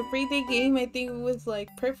 And for the 3-day game, I think it was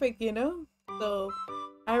like perfect, you know? So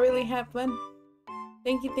I really had fun.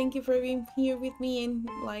 Thank you for being here with me and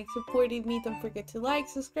like supporting me. Don't forget to like,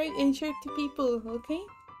 subscribe, and share to people, okay?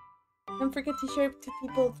 Don't forget to share to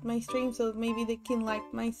people my streams so maybe they can like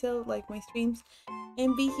my streams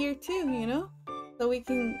and be here too, you know? So we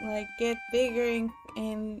can like get bigger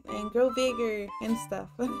and grow bigger and stuff.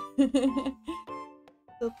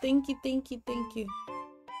 So thank you.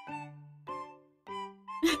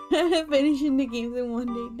 Finishing the games in one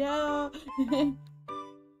day. No.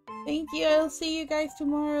 Thank you. I'll see you guys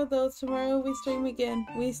tomorrow though. Tomorrow we stream again.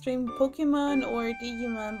 We stream Pokemon or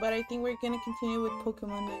Digimon, but I think we're gonna continue with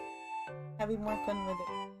Pokemon and having more fun with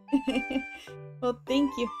it. Well,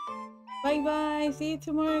 thank you. Bye bye. See you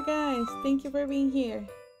tomorrow, guys. Thank you for being here.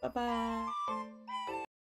 Bye bye.